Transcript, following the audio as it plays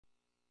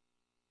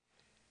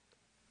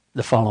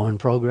The following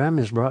program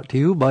is brought to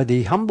you by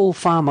the Humble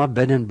Farmer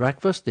Bed and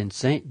Breakfast in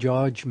St.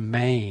 George,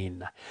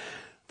 Maine.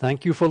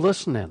 Thank you for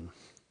listening.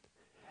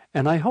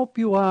 And I hope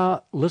you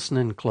are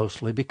listening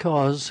closely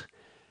because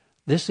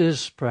this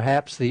is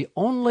perhaps the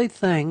only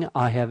thing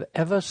I have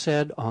ever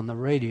said on the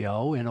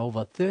radio in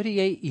over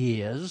 38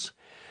 years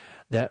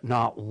that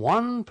not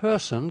one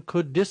person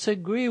could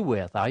disagree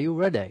with. Are you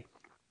ready?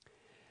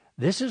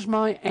 This is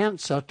my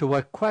answer to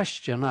a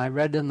question I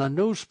read in the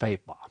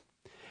newspaper.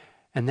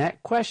 And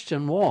that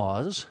question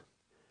was,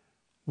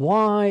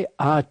 why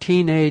are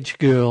teenage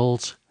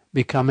girls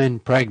becoming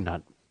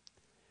pregnant?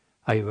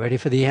 Are you ready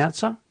for the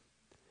answer?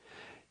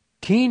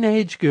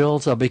 Teenage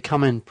girls are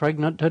becoming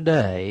pregnant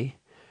today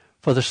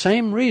for the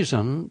same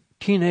reason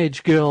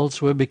teenage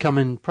girls were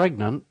becoming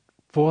pregnant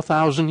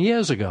 4,000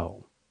 years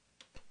ago.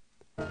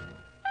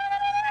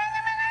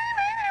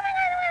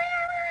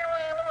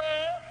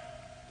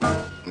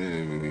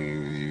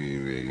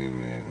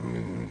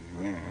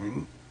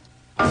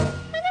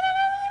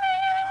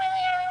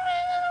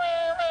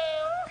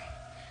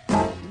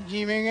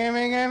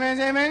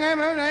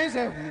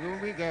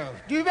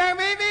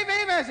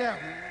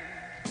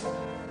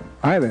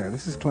 Hi there,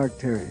 this is Clark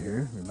Terry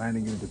here,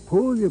 reminding you to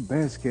pull your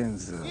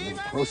bearskins a little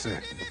closer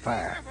to the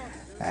fire.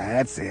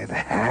 That's it.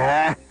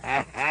 Now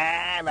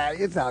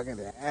you're talking.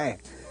 Hey.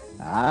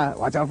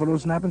 Watch out for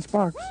those snapping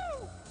sparks.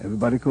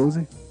 Everybody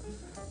cozy?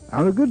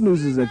 Now the good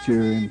news is that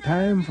you're in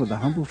time for the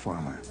Humble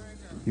Farmer.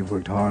 You've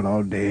worked hard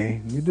all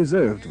day. You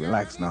deserve to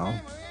relax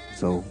now.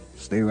 So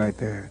stay right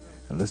there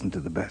and listen to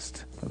the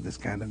best of this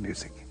kind of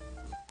music.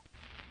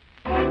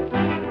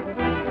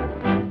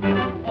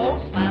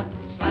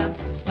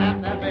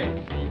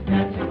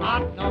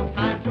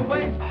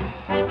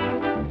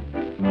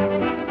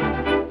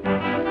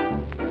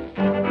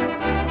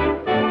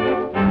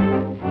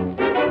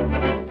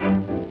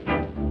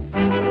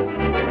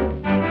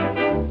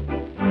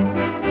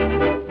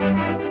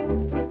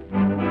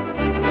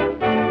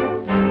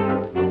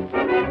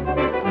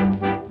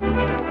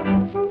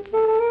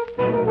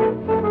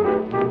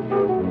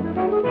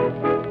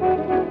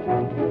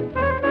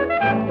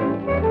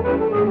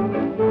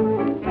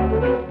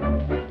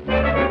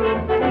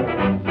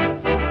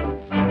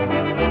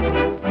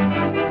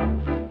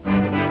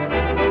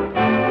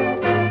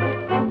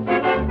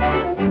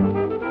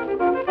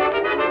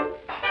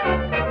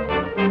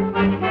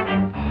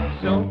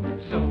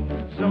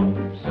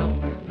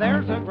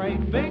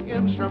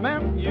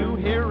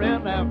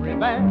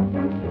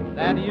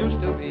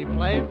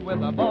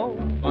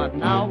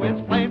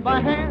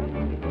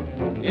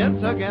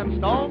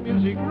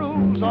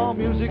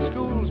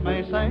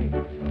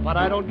 But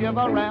I don't give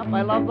a rap,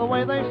 I love the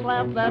way they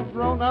slap that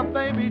grown-up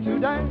baby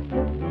today.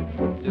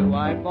 Do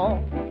I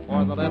fall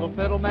for the little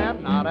fiddle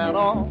man? Not at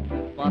all.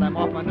 But I'm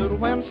off my noodle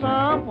when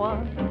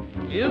someone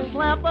is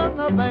slapping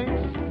the bass.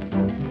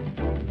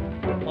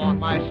 On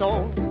my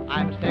soul,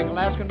 I'm as tingle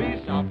as can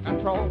be,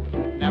 self-controlled.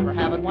 Never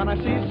have it when I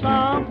see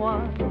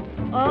someone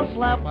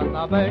a-slapping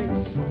the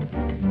bass.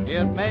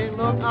 It may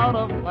look out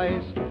of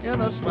place in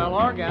a swell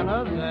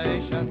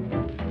organization,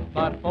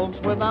 but folks,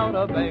 without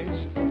a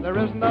base, there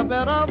isn't a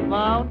bit of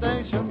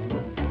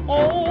foundation.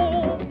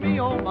 Oh, me,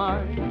 oh,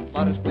 my,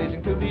 but it's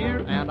pleasing to the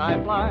ear, and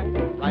I fly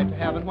right to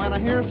heaven when I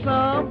hear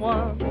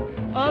someone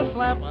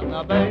a-slapping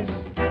the bass.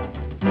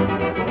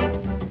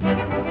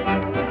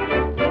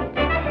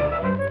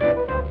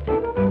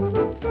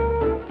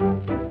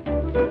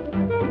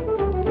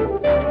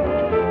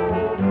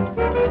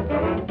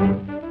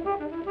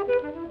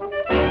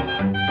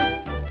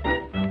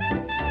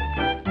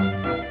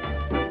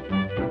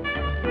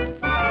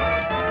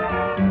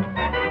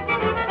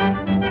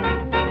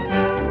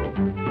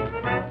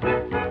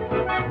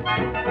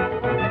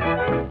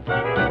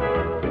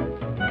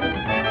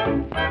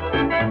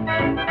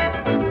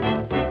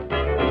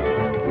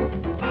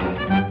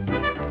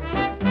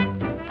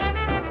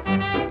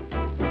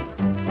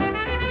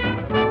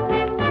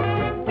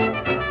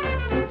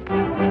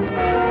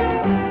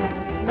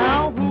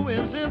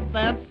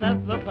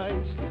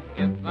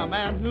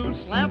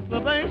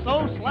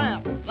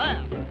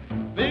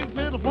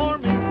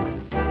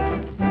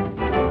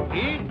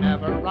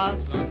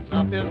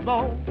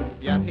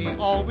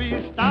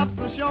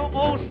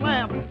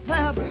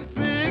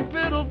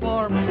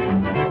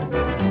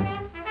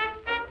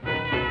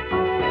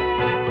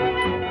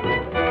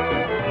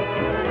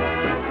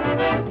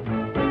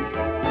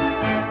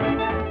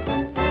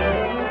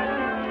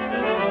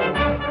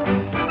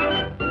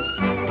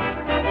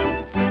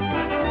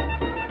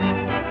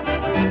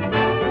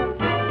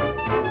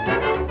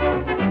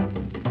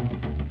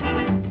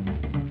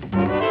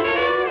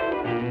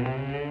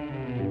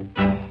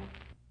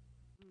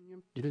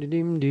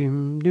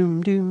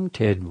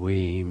 Ted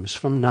Weems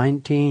from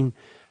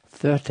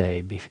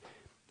 1930.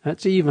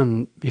 That's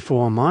even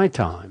before my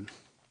time.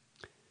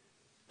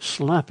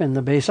 Slapping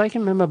the bass. I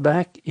can remember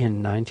back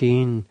in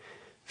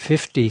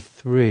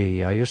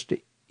 1953, I used to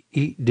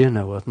eat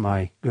dinner with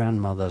my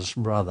grandmother's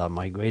brother,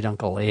 my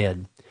great-uncle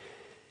Ed.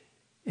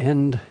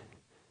 And a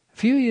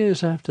few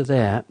years after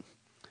that,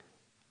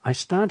 I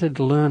started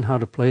to learn how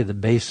to play the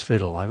bass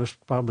fiddle. I was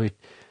probably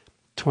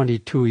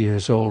 22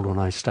 years old when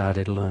I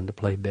started to learn to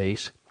play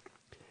bass.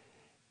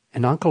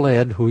 And Uncle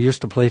Ed, who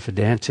used to play for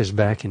dances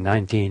back in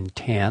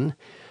 1910,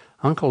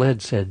 Uncle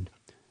Ed said,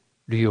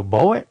 "Do you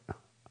bow it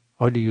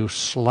or do you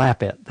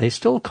slap it?" They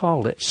still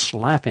called it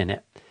slapping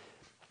it.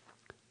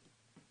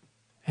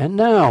 And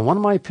now, one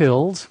of my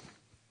pills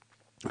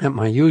at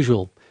my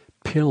usual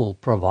pill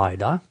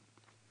provider,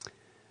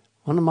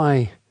 one of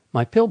my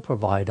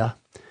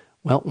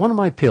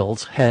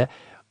pills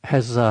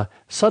has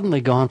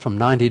suddenly gone from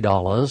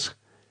 $90.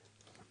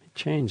 Let me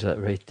change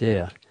that right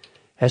there.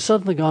 Has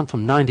suddenly gone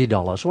from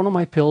 $90. One of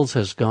my pills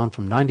has gone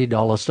from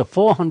 $90 to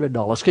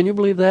 $400. Can you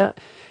believe that?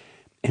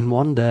 In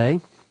one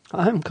day,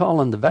 I'm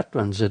calling the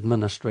Veterans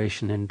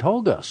Administration in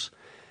Togus,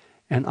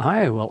 and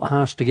I will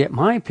ask to get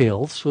my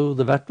pills through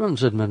the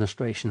Veterans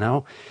Administration.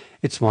 Now,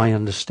 it's my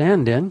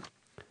understanding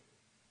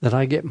that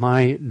I get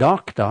my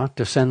doctor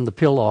to send the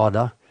pill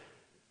order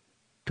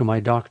to my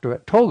doctor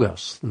at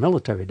Togus, the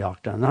military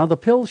doctor. Now, the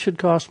pill should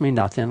cost me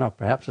nothing, or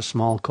perhaps a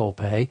small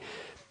copay.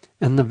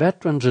 And the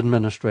Veterans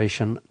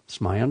Administration,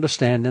 it's my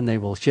understanding, they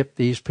will ship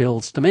these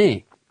pills to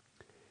me.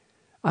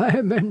 I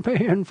have been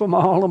paying for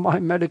all of my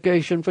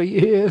medication for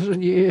years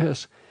and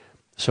years.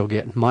 So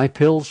getting my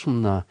pills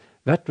from the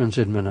Veterans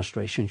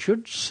Administration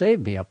should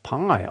save me a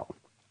pile.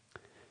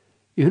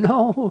 You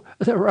know,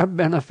 there are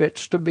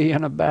benefits to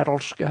being a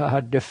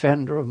battle-scarred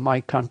defender of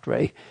my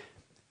country,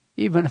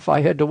 even if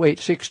I had to wait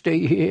 60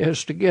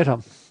 years to get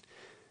them.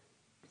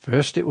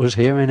 First it was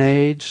hearing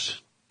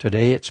aids,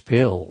 today it's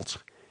pills.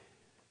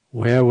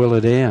 Where will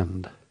it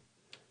end?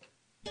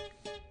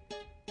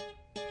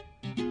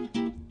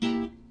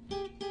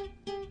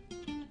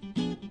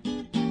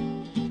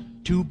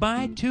 Two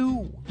by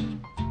two,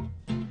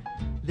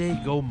 they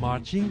go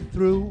marching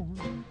through,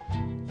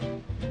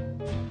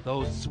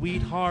 those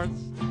sweethearts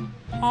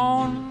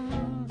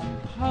on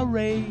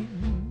parade.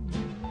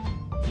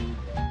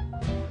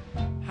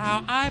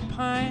 How I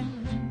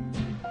pine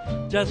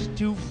just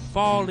to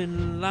fall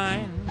in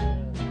line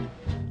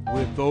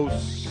with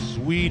those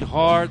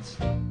sweethearts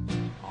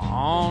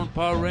on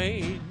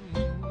parade.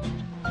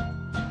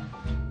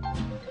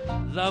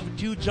 Love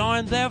to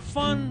join their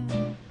fun,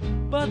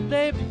 but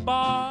they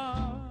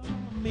bar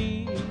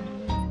me.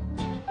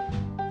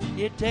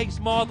 It takes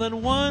more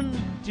than one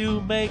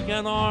to make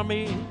an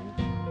army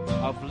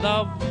of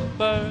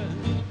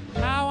lovebirds.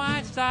 How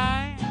I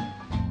sigh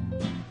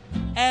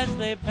as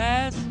they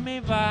pass me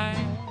by,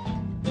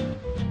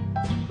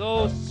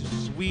 those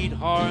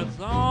sweethearts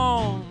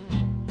on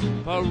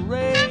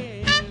parade.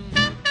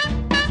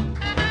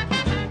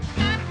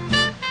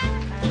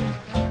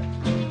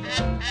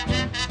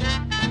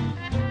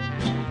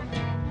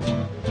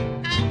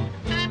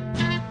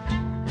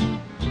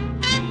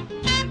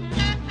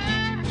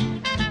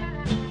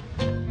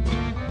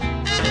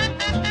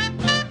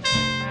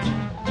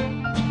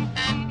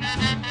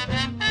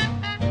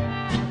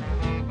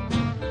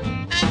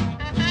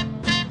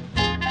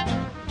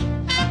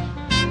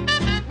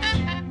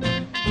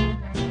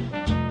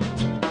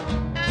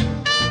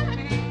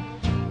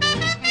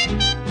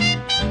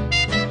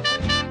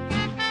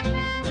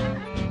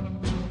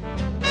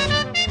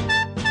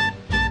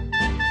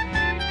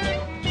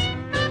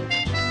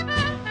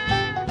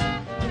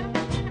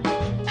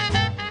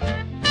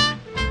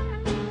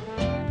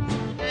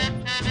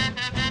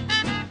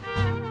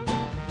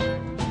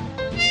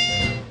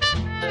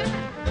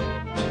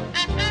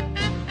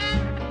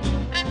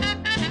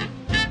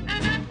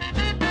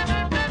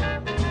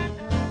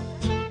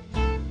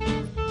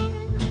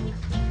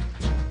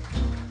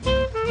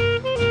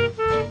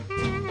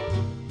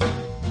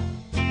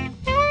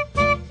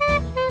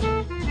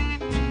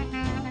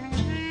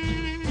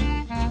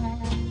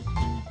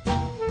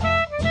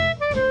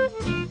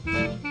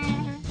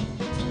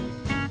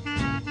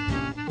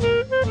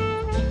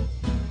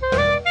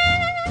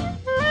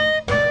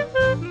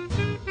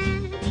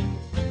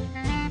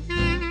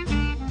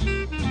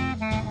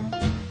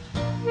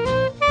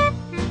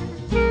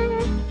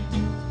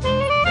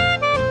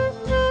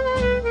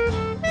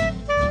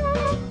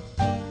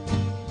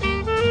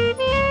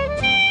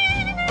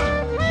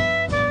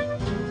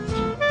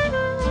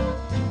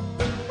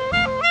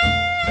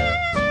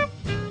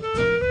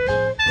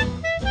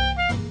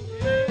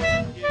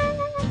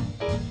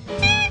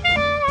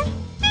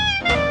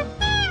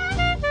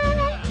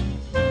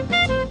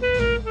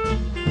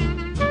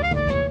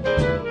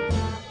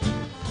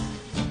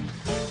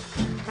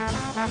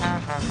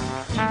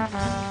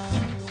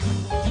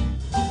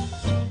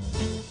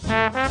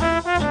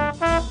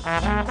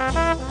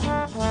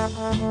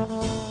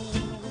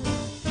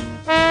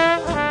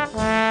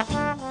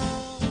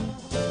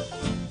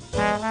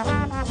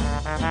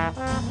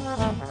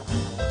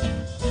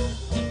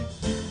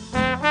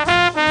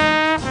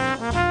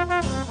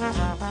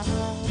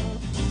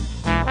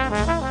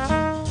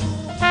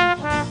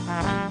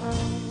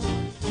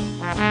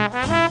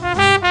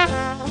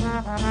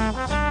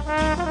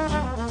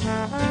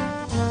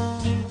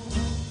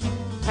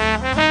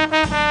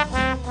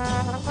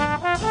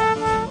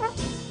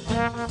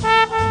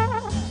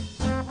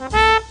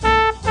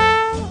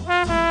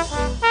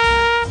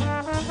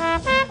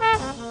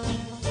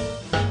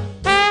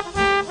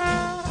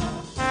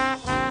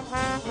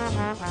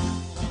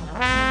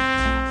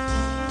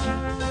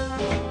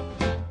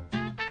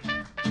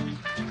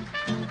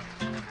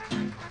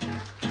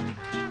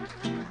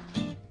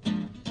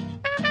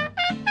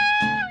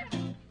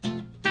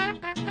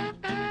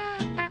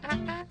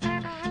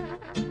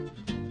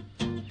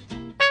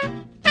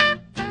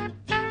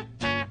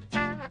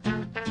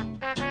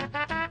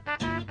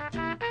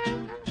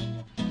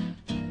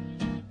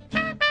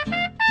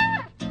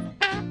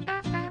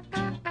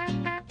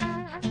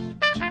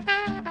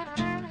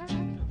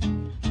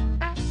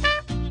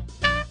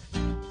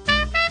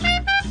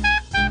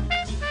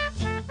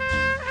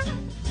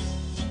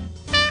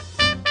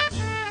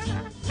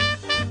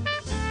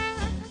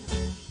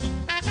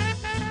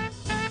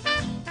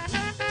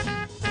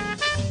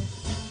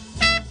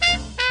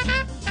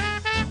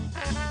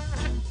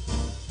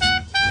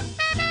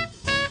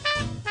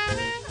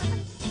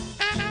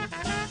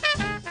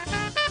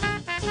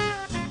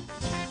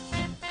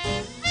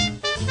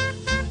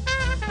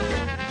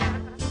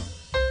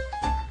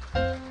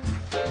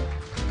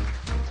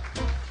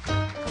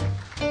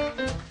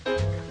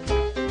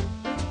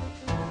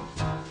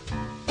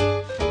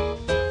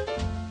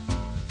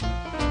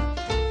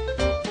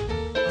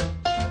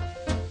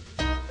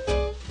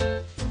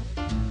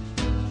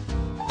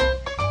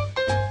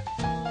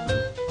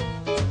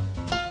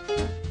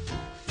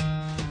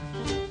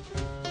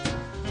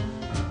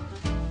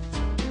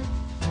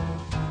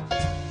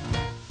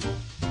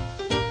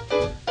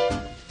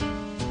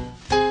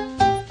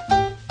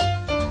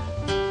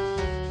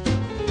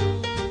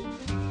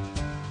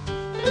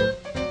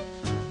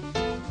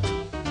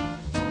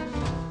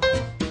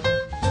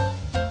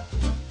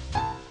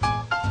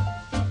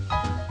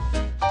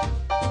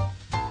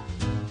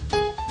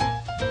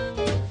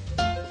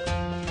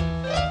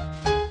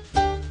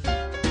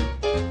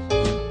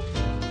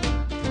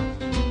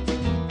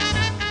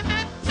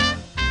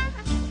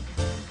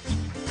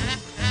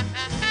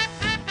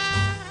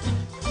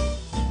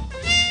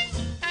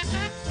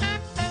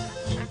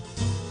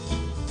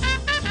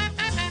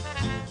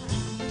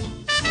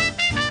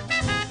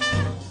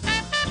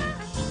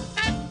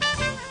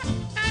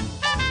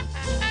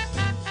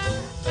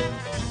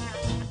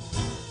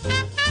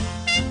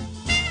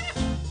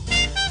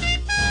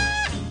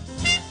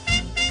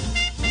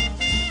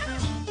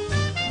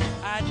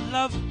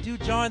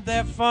 join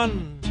their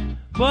fun,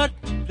 but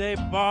they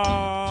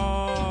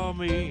bar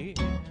me.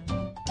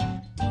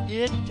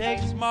 It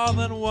takes more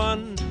than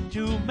one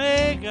to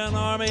make an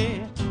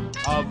army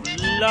of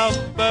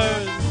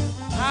lovebirds.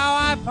 How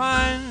I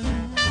pine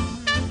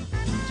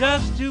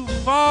just to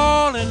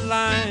fall in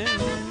line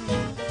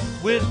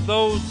with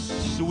those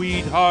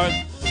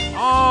sweethearts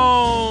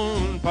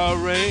on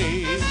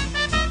parade.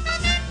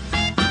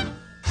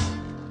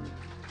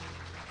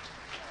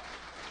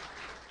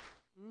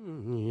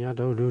 Yeah,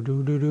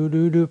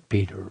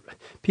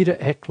 Peter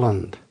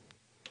Eklund,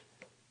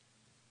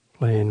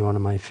 playing one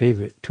of my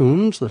favorite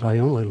tunes that I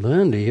only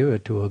learned a year or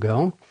two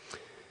ago.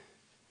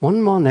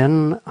 One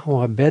morning,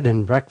 our bed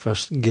and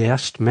breakfast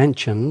guest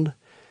mentioned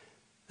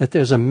that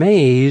there's a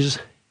maze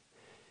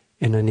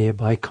in a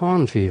nearby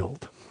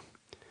cornfield.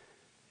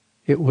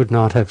 It would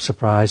not have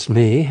surprised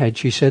me had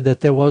she said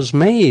that there was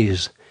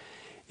maize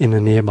in a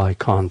nearby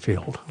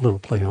cornfield. A little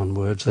play on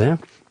words there.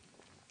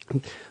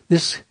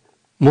 This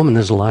woman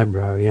is a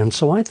librarian,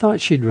 so I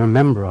thought she'd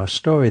remember a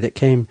story that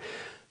came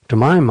to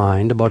my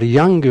mind about a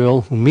young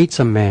girl who meets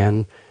a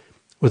man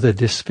with a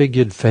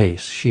disfigured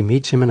face. She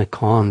meets him in a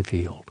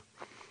cornfield.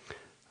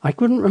 I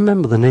couldn't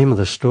remember the name of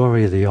the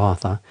story of the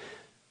author,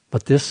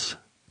 but this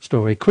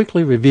story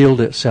quickly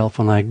revealed itself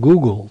when I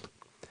Googled.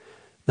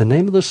 The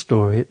name of the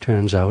story, it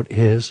turns out,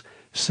 is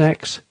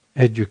Sex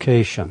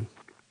Education.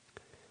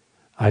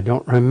 I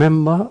don't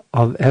remember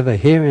of ever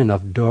hearing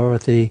of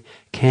Dorothy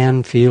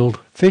Canfield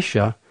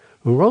Fisher,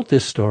 who wrote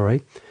this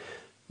story,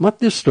 but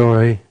this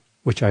story,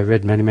 which I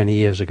read many, many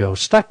years ago,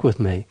 stuck with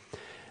me,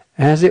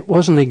 as it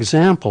was an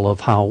example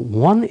of how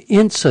one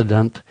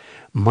incident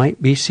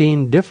might be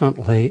seen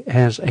differently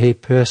as a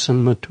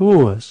person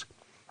matures.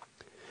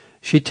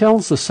 She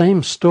tells the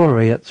same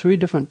story at 3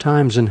 different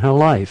times in her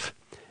life,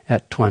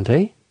 at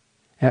 20,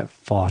 at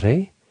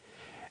 40,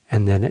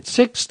 and then at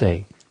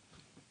 60.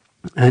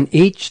 And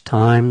each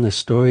time the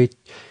story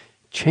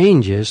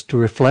changes to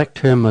reflect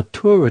her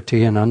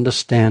maturity and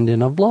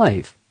understanding of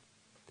life.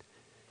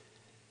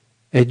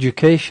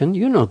 Education,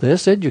 you know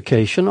this,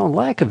 education or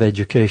lack of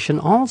education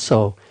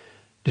also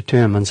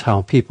determines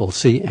how people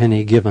see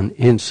any given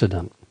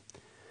incident.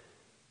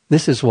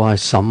 This is why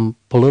some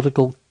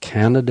political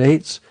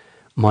candidates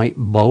might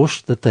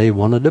boast that they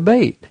won a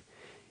debate,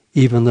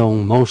 even though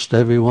most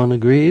everyone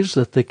agrees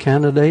that the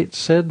candidate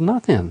said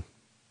nothing.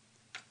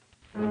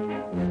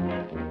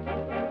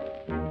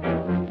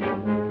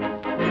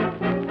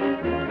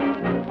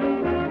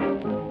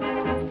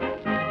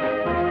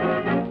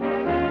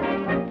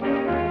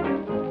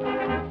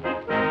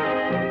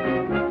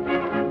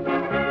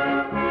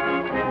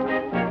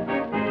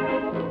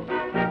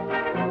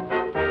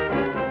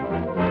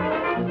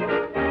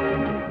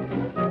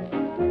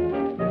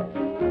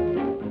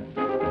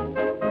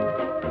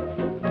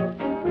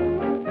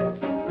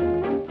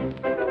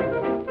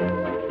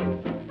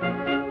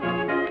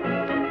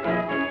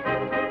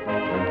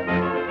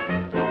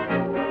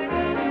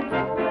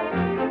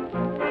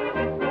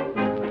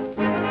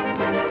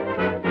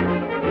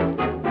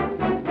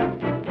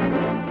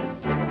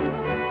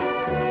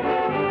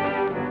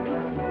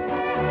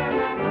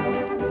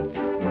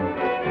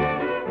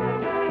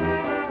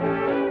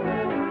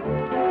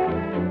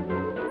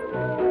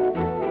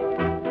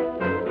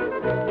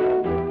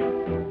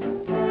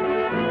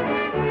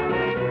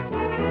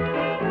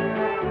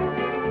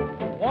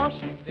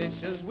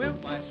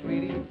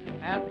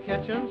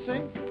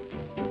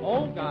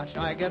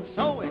 I get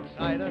so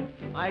excited,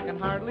 I can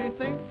hardly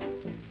think.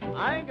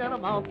 I get a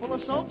mouthful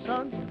of soap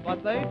suds,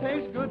 but they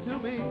taste good to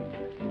me.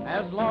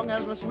 As long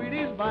as my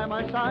sweetie's by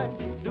my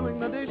side, doing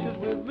the dishes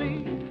with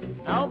me.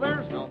 Now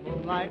there's no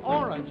moonlight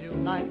or a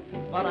June night,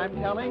 but I'm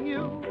telling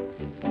you,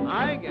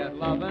 I get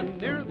lovin'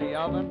 near the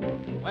oven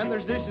when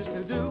there's dishes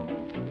to do.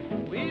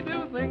 We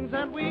do things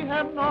that we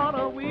hadn't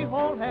oughta. We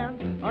hold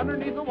hands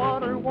underneath the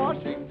water,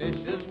 washing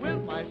dishes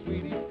with my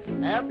sweetie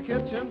at the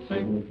kitchen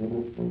sink.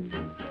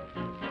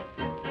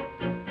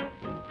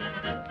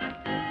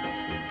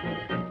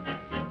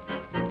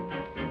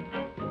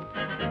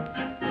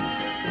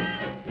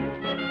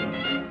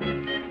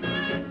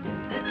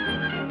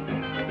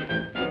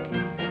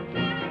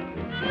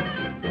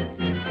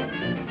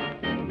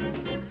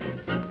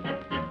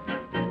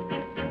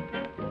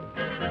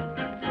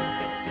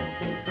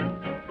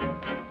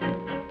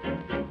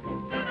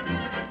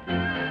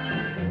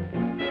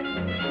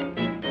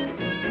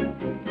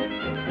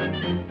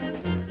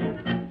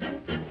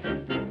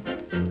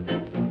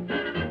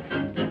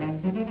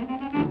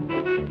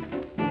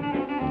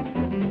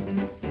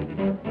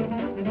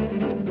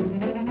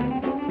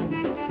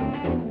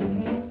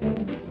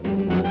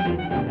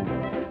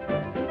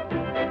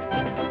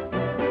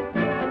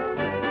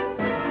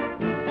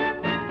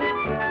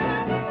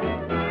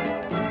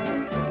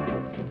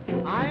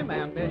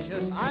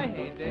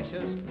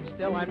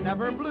 Still I'm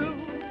never blue.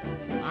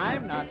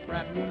 I'm not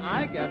fretting,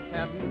 I get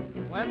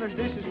petting when there's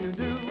dishes to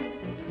do.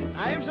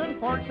 Knives and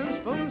forks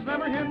and spoons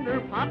never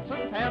hinder. Pots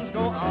and pans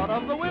go out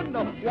of the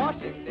window.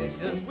 Washing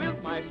dishes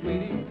with my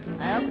sweetie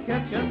at the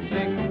kitchen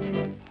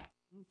sink.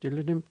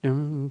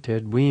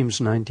 Ted Weems,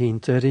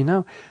 1930.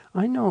 Now,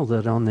 I know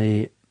that on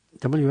the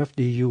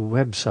WFDU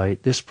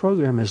website, this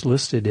program is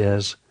listed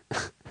as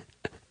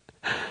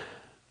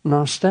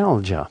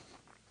nostalgia.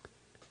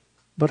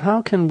 But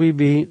how can we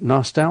be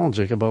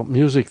nostalgic about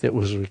music that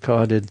was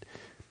recorded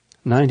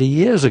 90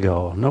 years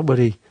ago?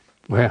 Nobody,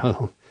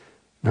 well,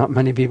 not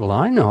many people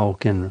I know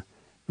can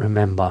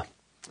remember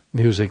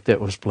music that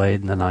was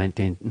played in the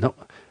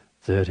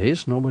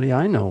 1930s. Nobody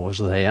I know was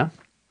there.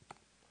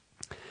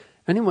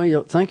 Anyway,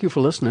 thank you for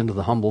listening to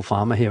The Humble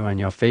Farmer here on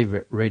your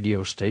favorite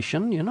radio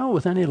station. You know,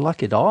 with any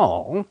luck at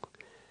all,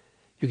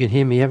 you can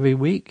hear me every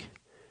week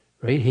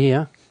right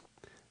here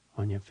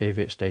on your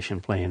favorite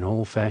station playing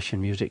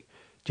old-fashioned music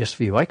just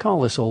for you. I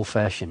call this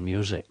old-fashioned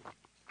music.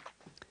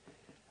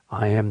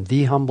 I am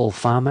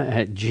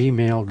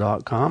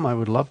thehumble.farmer@gmail.com. I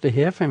would love to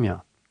hear from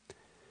you.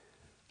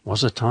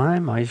 Was a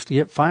time I used to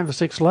get 5 or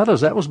 6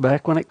 letters. That was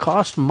back when it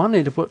cost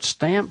money to put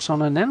stamps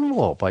on an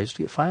envelope. I used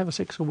to get 5 or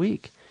 6 a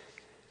week.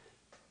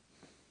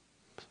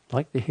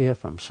 Like to hear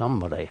from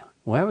somebody.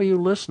 Where are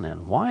you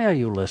listening? Why are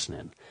you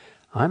listening?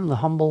 I'm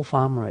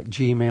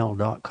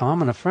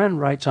thehumble.farmer@gmail.com, and a friend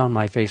writes on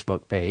my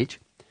Facebook page,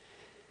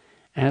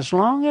 as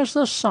long as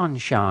the sun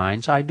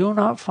shines, I do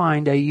not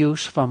find a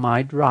use for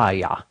my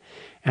dryer,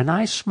 and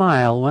I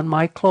smile when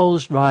my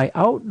clothes dry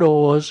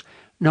outdoors,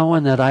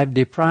 knowing that I've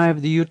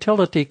deprived the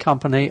utility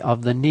company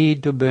of the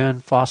need to burn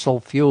fossil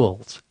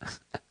fuels.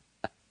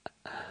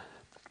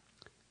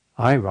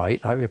 I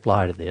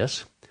reply to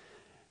this,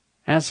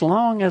 as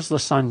long as the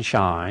sun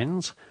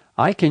shines,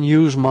 I can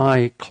use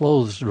my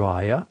clothes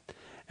dryer,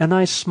 and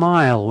I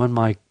smile when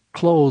my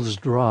clothes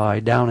dry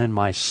down in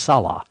my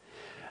cellar,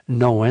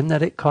 knowing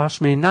that it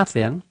costs me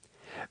nothing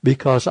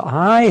because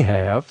I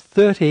have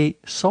 30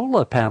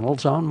 solar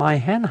panels on my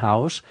hen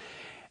house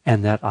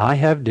and that I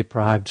have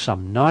deprived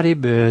some naughty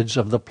birds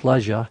of the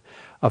pleasure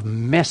of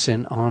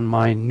messing on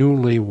my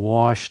newly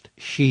washed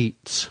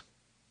sheets.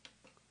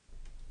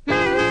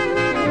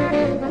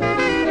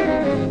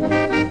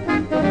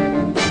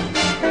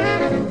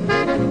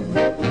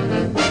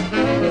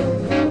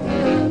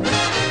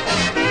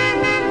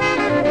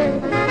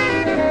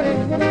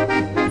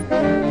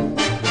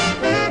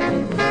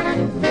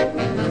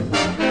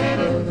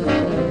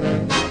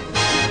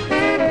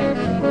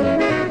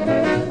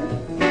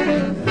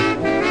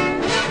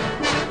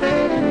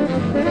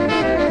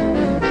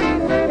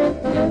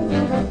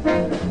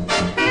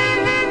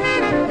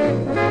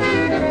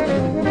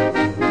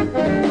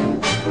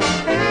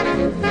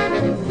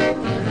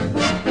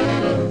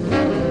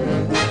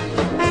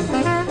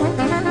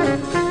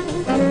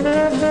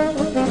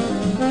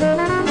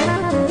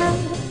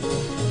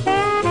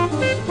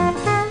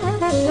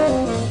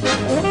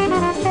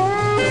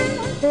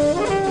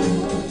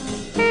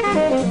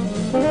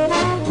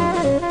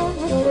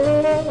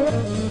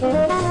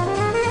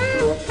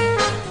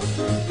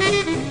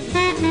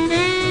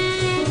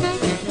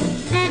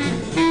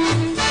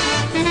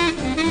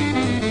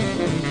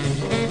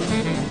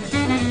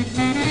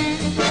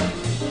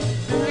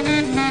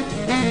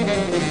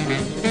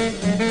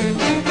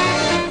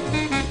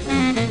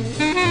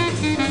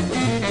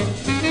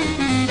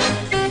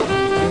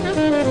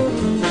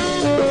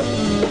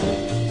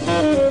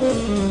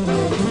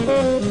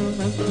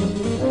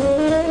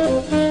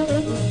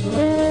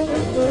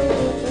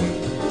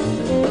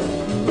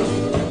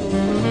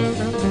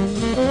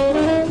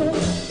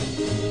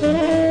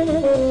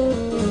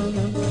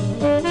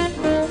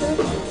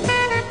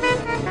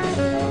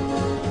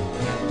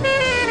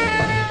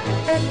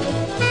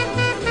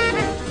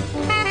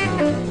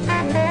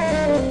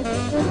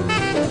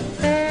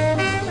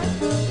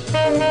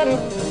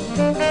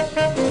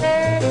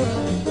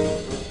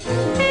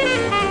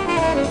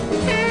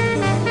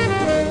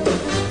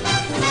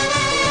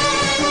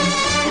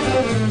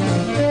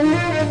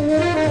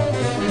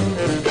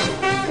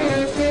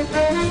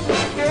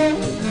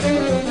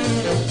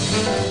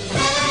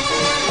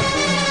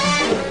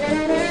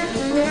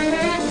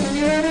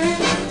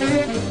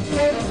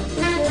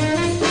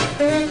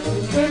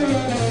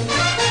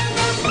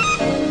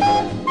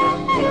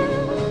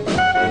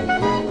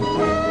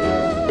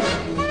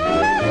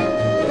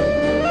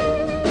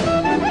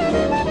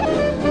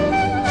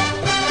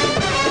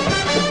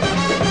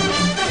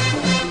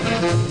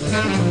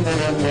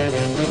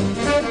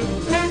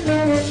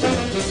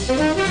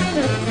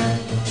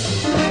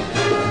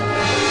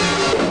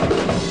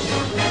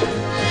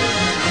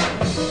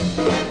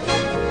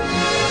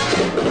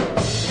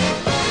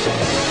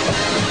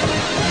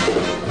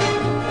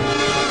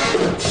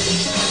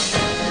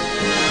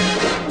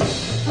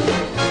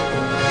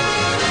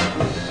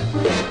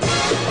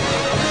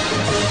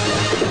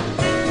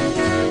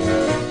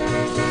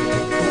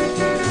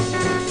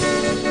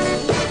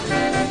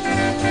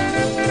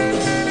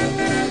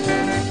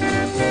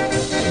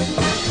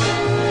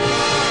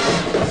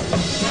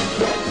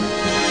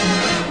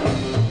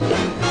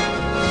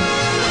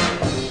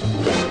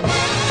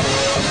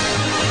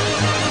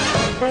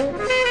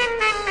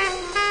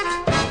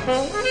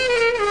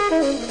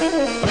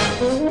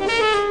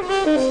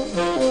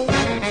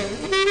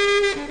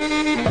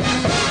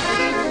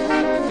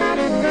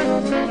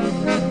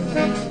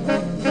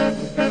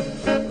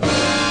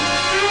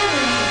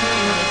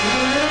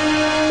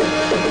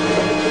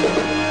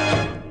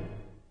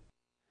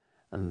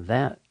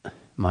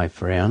 my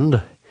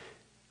friend,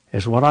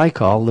 is what I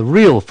call the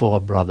real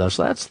Four Brothers.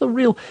 That's the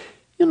real,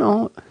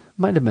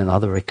 might have been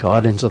other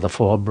recordings of the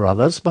Four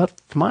Brothers, but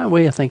to my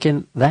way of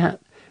thinking, that,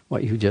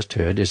 what you just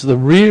heard, is the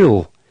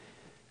real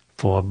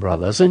Four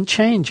Brothers. And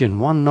changing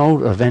one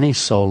note of any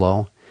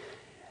solo,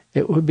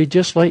 it would be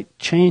just like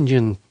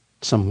changing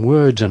some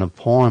words in a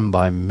poem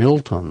by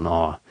Milton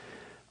or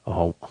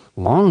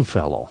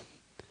Longfellow.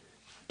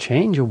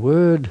 Change a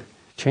word,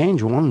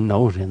 change one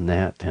note in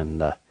that,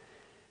 and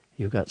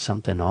you got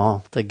something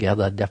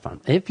altogether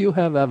different. If you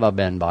have ever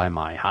been by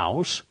my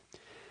house,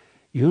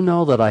 you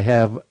know that I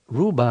have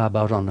rhubarb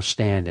out on the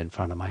stand in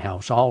front of my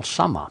house all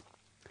summer.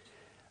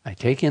 I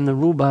take in the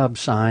rhubarb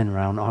sign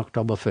around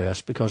October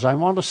 1st because I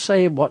want to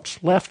save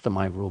what's left of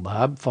my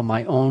rhubarb for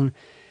my own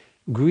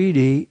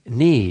greedy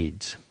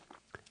needs.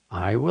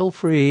 I will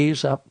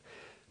freeze up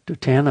to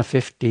 10 or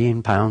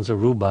 15 pounds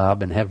of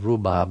rhubarb and have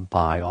rhubarb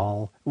pie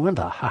all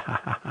winter. Ha,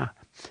 ha, ha, ha.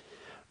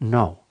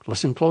 No,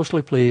 listen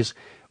closely, please.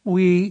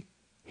 We,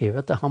 here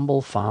at the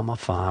Humble Farmer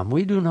Farm,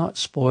 we do not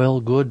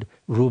spoil good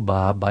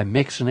rhubarb by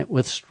mixing it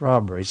with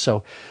strawberries.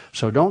 So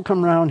don't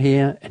come round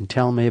here and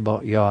tell me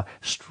about your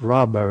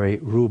strawberry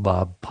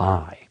rhubarb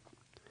pie.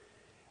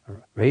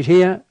 Right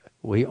here,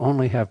 we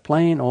only have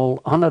plain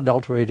old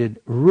unadulterated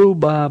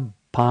rhubarb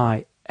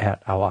pie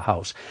at our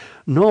house.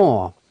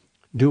 Nor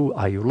do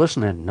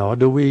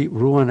we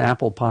ruin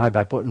apple pie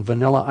by putting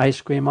vanilla ice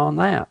cream on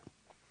that.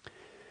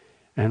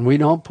 And we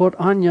don't put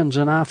onions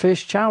in our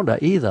fish chowder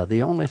either.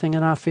 The only thing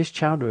in our fish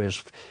chowder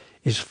is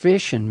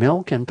fish and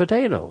milk and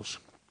potatoes.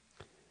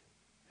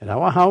 At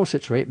our house,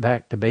 it's right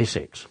back to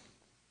basics.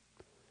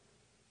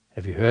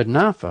 Have you heard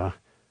enough, or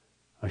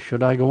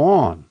should I go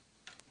on?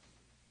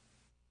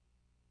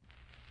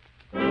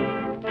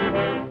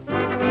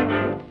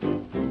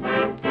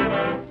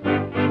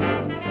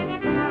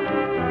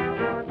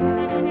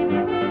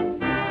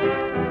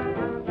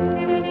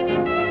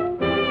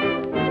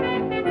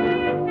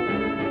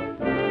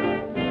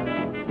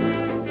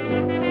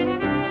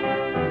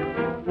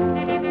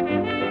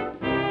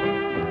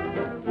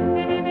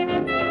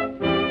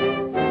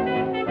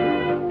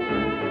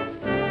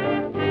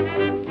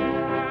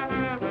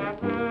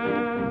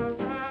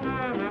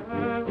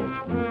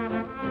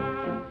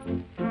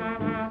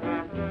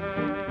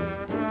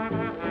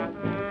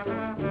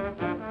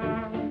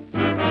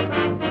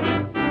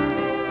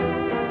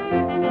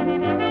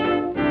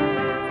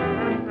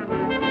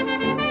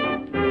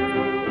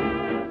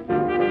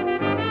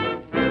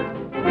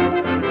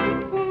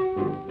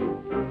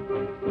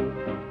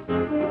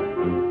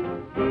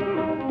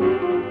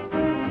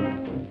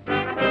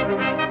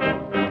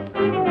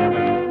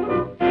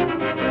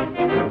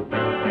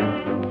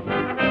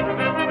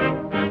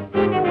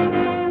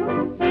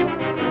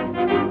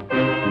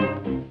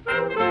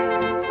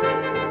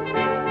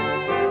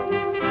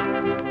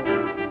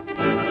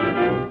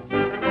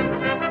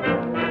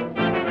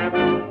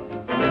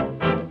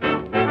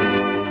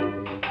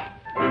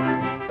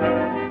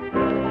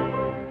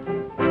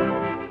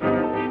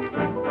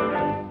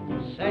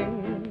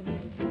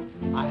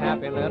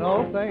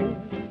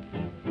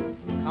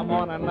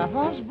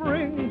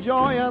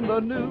 The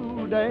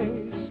new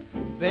days,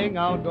 bing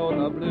out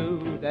go the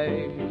blue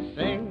days,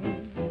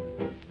 sing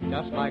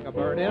just like a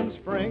bird in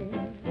spring,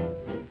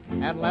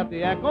 and let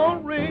the echo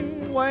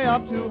ring way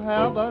up to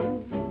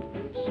heaven.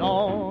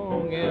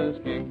 Song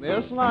is king,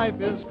 this life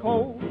is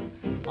cold,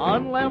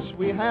 unless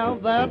we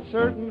have that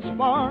certain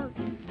spark.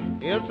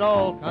 It's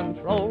all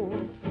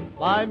controlled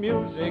by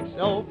music,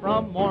 so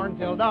from morn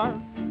till dark,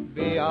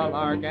 be a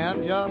lark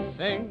and just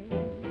sing,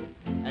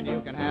 and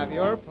you can have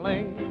your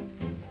fling.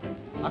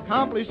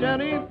 Accomplish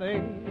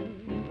anything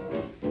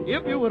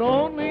if you would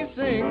only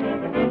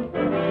sing.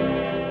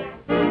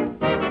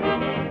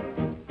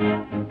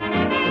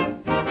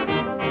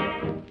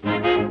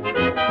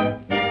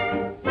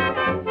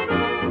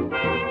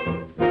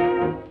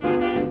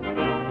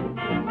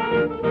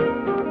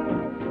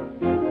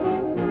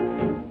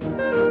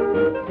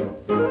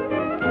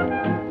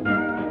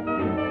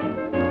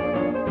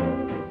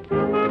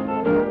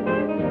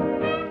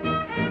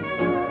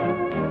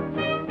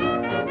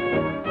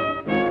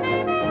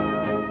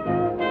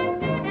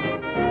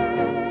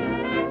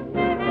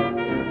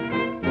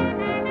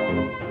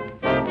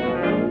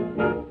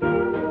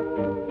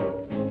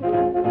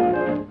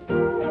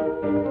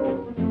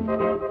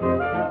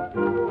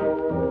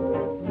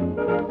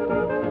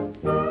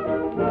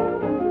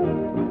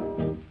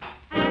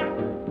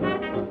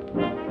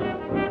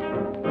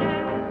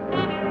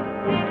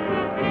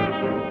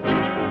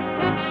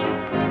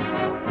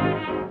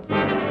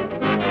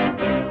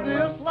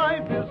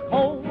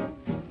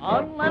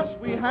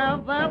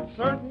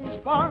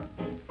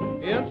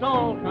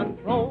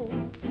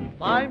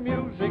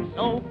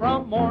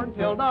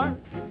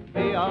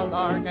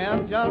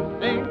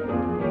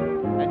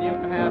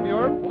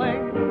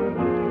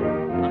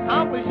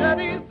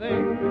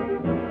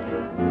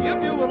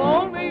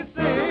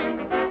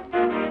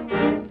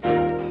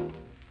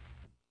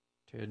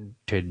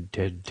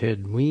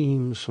 Ted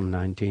Weems from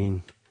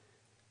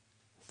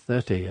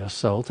 1930 or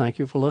so. Thank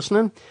you for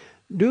listening.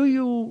 Do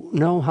you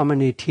know how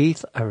many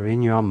teeth are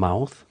in your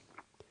mouth?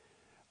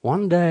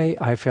 One day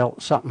I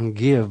felt something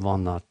give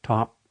on the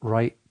top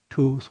right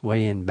tooth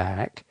way in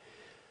back,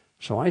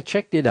 so I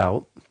checked it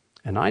out,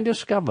 and I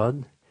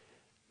discovered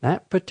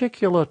that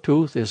particular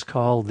tooth is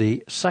called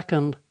the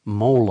second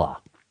molar.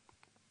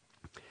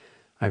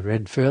 I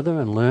read further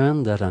and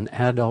learned that an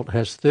adult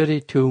has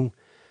 32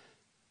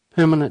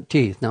 permanent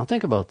teeth. Now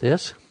think about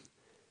this.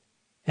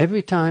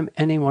 Every time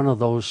any one of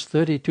those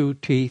 32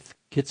 teeth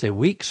gets a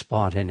weak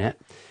spot in it,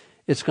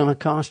 it's going to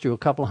cost you a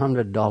couple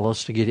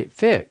 $100 to get it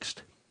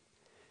fixed.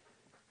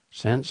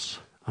 Since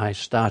I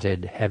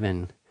started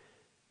having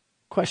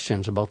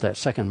questions about that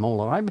second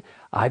molar,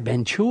 I've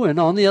been chewing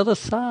on the other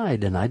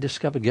side, and I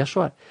discovered, guess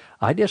what?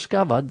 I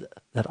discovered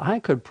that I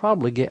could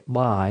probably get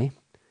by.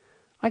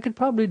 I could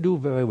probably do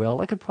very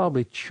well. I could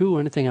probably chew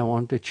anything I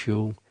wanted to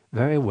chew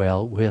very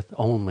well with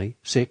only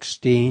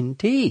 16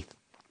 teeth.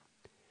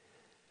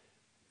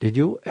 Did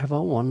you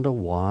ever wonder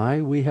why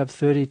we have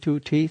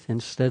 32 teeth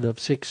instead of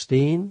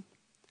 16?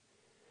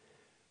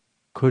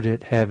 Could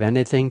it have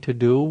anything to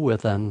do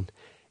with an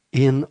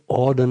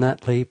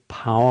inordinately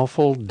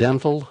powerful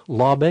dental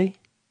lobby?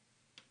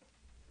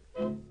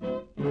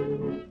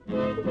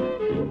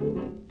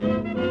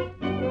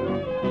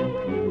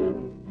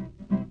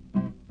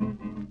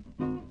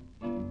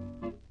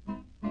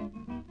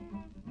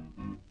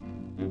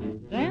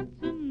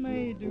 Dancing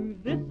may do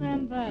this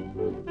and that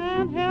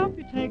and help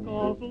you take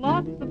off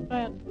lots of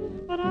fat,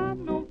 but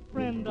I'm no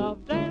friend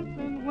of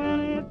dancing when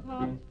it's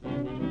hot.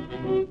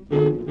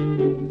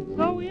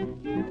 So if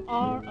you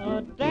are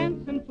a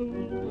dancing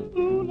fool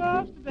who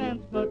loves to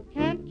dance but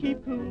can't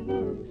keep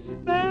cool,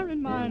 bear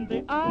in mind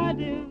the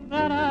idea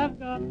that I've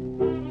got.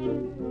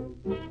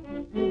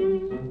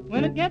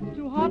 When it gets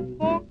too hot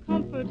for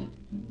comfort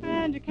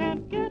and you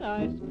can't get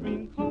ice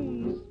cream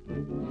cones,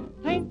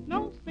 tain't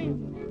no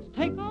sin to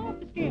take off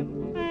your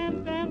skin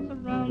and dance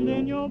around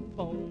in your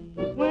bones.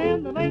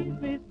 When the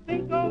lazy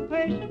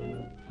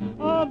syncopation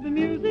of the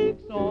music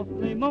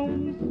softly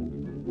moans,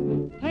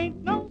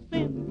 tain't no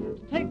sin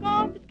to take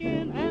off your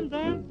skin and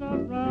dance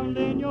around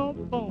in your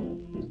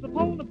bones. The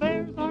polar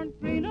bears aren't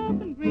green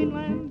up in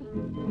Greenland.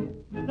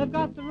 They've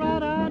got the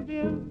right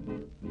idea.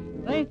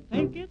 They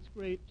think it's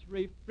great to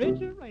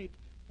refrigerate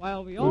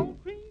while we all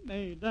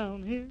cremate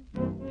down here.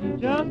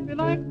 Just be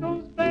like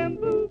those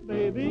bamboo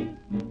babies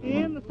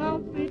in the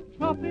South Sea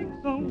tropic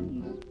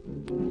zones.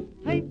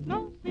 Tain't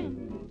no sin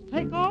to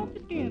take off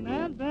your skin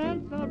and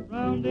dance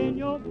around in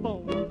your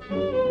bones.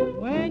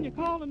 When you're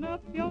calling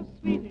up your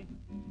sweetie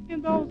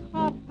in those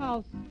hot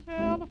house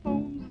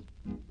telephones,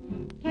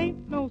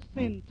 tain't no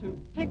sin to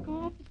take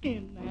off your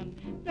skin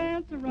and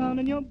dance around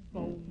in your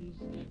bones.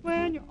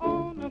 When you're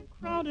on a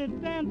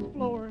crowded dance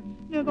floor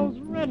near those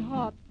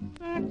red-hot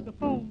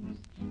saxophones,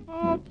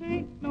 oh,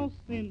 tain't no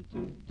sin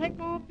to take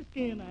off your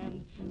skin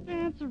and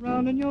dance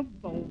around in your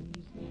bones.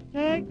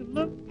 Take a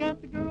look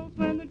at the girls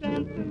when they're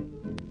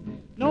dancing.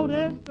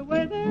 Notice the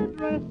way they're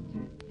dressed.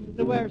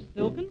 They wear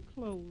silken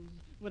clothes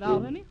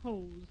without any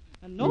hose,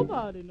 and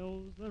nobody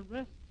knows the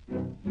rest.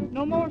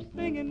 No more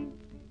singing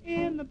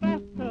in the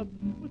bathtub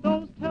with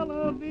those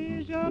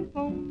television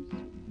phones.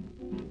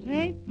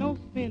 Tain't no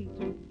sin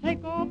to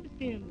take off your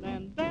skin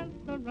and dance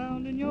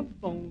around in your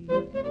bones.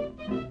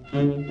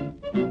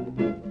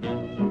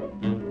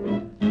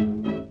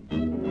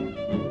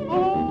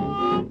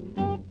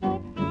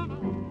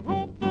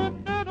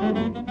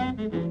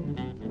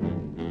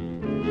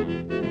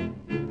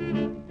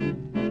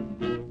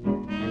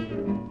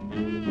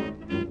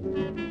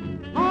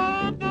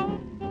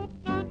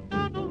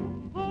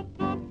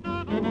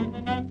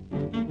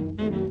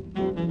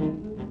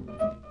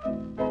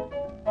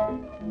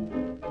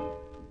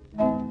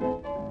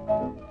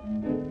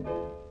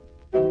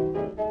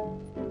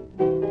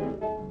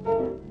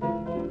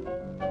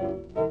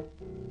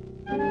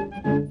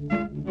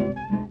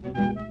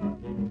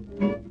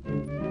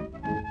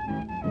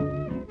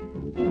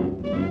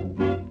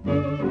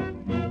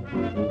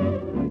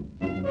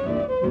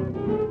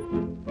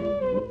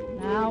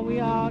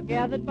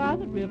 Gathered by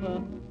the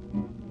river,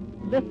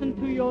 listen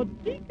to your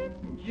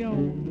Deacon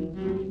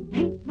Jones.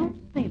 Ain't no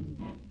sin,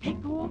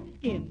 take off your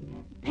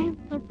skin, dance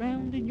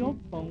around in your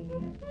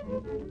bones.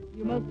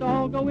 You must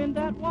all go in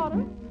that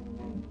water,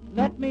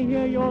 let me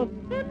hear your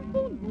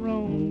sinful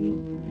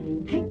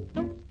groans. Ain't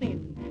no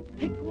sin,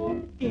 take off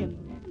your skin,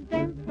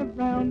 dance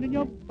around in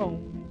your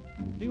bones.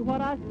 Do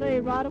what I say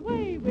right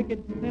away,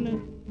 wicked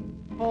sinners,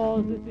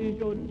 cause this is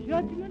your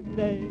judgment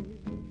day.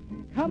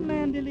 Come,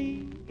 Mandy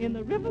Lee, in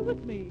the river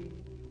with me,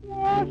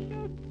 wash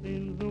your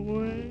sins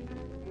away.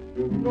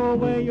 Throw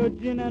away your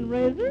gin and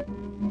razor.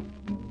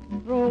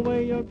 Throw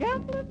away your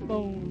gambling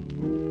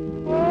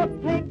bones. Oh,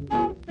 take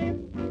no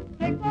sin,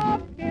 take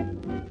off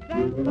skin,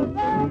 dance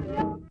around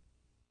your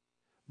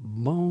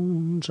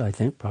bones. I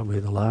think probably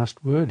the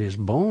last word is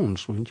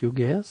bones, wouldn't you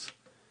guess?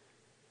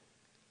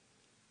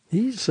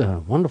 These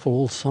wonderful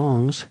old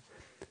songs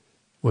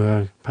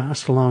were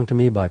passed along to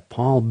me by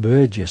Paul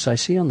Burgess. I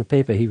see on the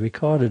paper he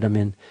recorded them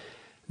in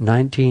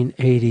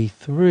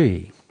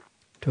 1983.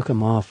 Took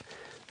him off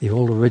the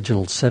old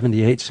original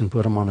 78s and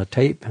put them on a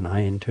tape, and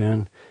I, in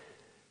turn,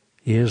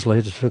 years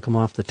later took them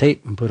off the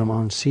tape and put them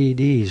on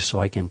CDs so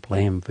I can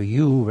play them for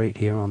you right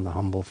here on the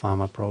Humble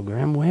Farmer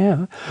program,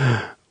 where,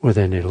 with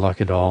any luck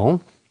at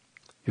all,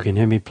 you can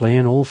hear me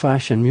playing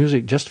old-fashioned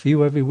music just for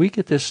you every week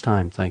at this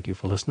time. Thank you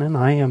for listening.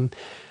 I am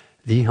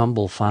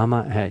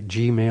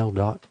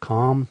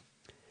thehumblefarmer@gmail.com,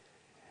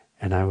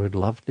 and I would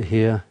love to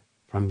hear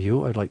from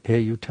you. I'd like to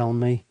hear you tell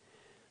me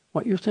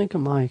what you think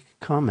of my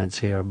comments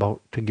here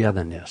about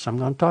togetherness. I'm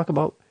going to talk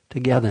about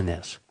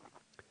togetherness.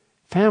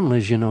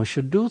 Families,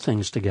 should do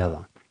things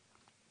together.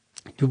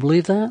 Do you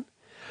believe that?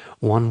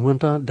 One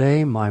winter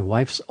day, my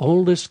wife's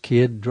oldest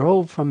kid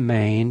drove from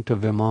Maine to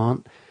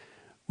Vermont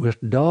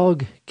with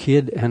dog,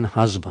 kid, and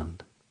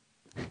husband.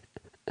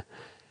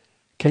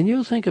 Can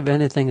you think of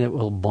anything that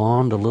will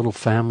bond a little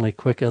family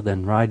quicker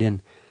than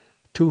riding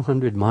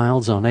 200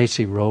 miles on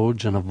icy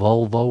roads in a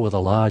Volvo with a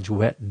large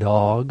wet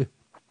dog?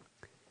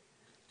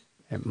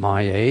 At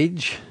my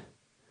age,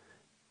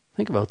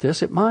 think about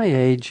this, at my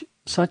age,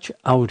 such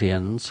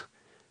outings,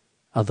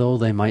 although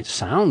they might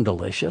sound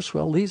delicious,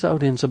 well, these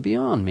outings are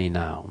beyond me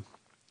now.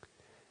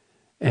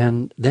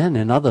 And then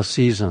in other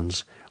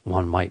seasons,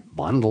 one might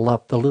bundle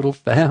up the little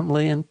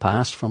family and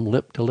pass from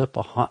lip to lip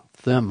a hot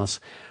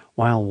thermos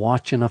while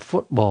watching a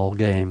football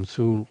game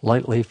through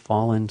lightly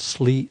falling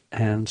sleet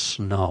and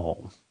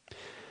snow.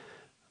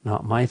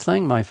 Not my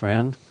thing, my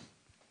friend.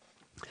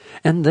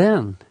 And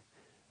then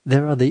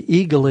there are the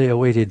eagerly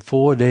awaited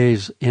 4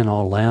 days in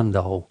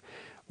Orlando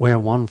where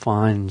one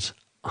finds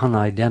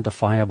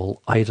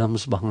unidentifiable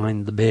items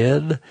behind the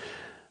bed,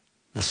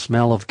 the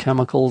smell of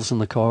chemicals in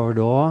the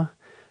corridor,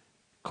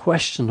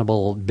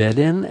 questionable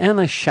bedding, and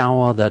a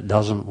shower that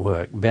doesn't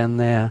work. Been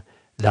there,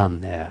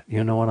 done there.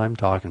 You know what I'm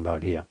talking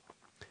about here.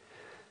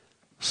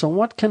 So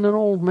what can an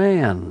old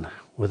man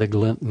with a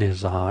glint in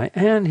his eye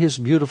and his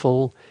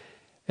beautiful,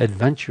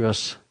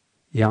 adventurous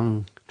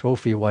young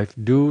trophy wife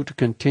do to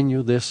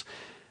continue this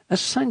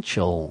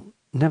essential,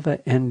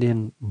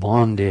 never-ending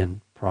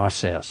bonding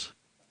process?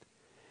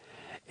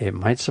 It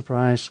might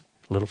surprise,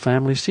 little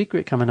family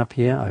secret coming up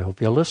here, I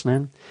hope you're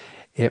listening.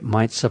 It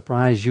might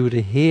surprise you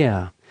to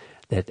hear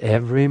that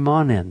every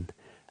morning,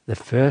 the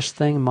first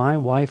thing my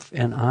wife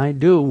and I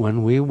do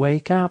when we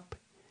wake up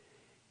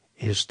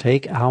is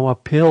take our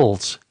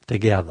pills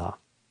together.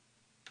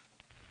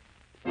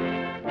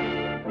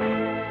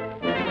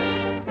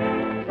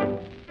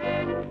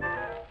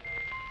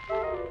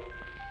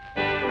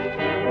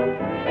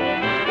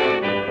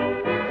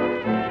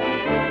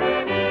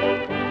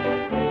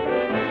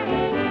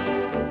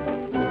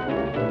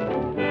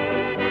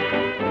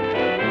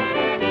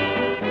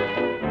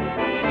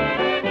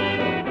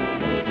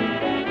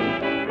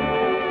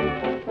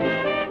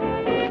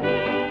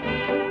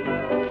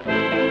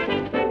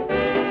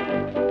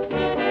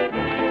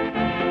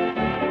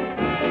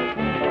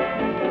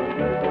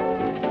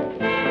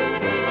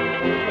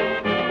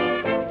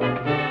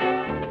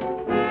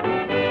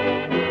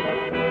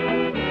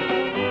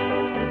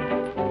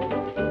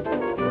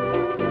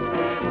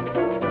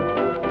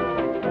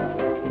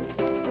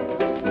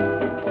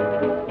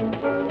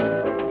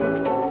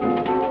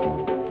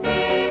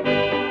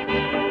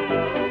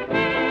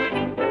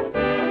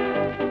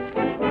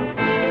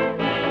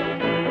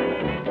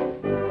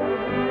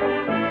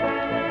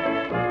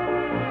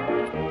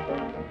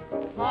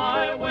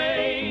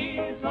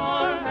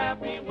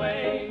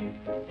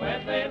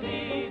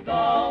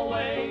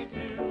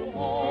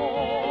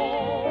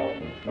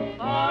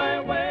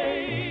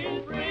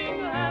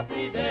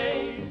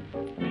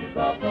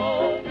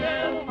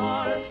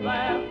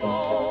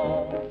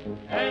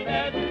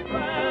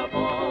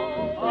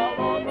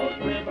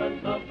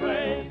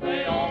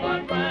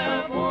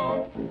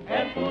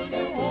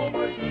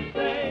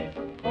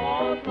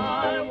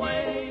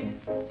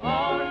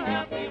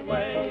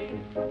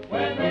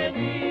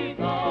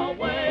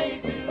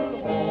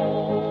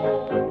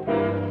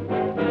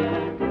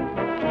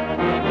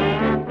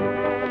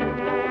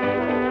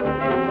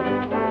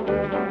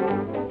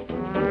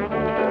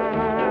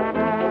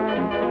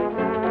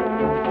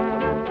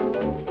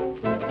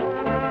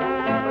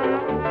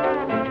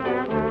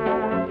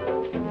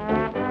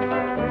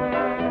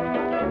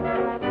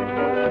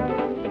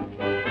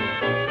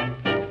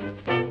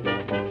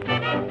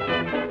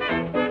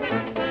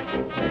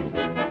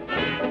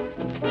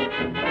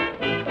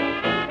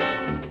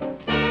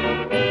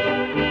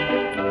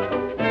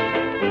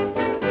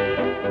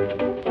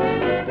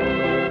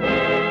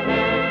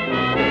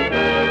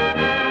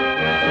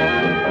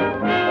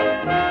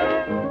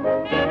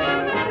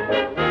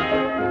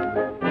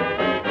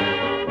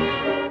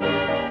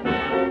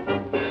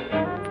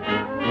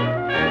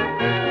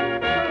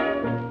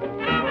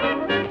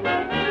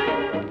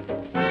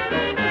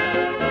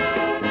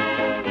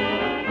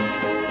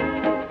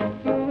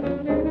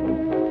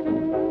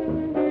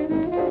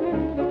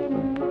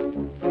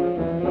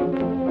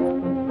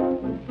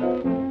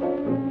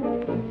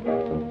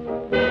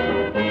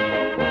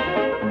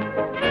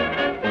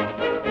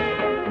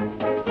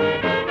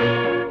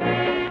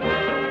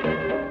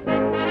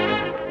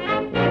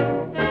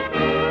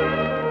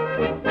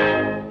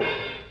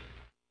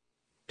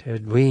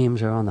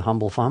 the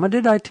Humble Farmer,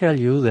 did I tell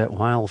you that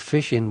while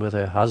fishing with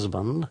her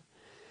husband,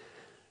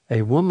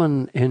 a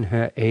woman in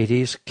her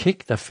 80s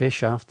kicked a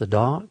fish off the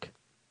dock?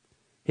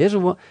 Here's a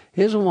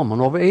woman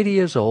over 80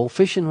 years old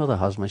fishing with her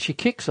husband. She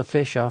kicks a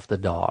fish off the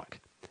dock.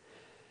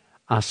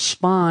 A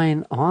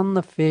spine on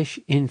the fish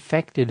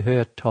infected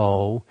her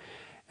toe,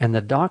 and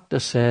the doctor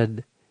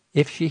said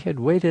if she had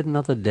waited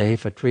another day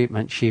for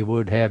treatment, she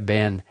would have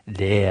been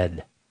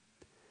dead.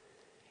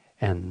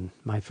 And,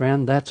 my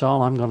friend, that's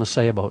all I'm going to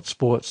say about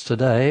sports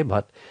today,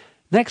 but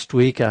next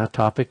week our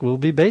topic will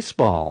be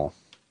baseball.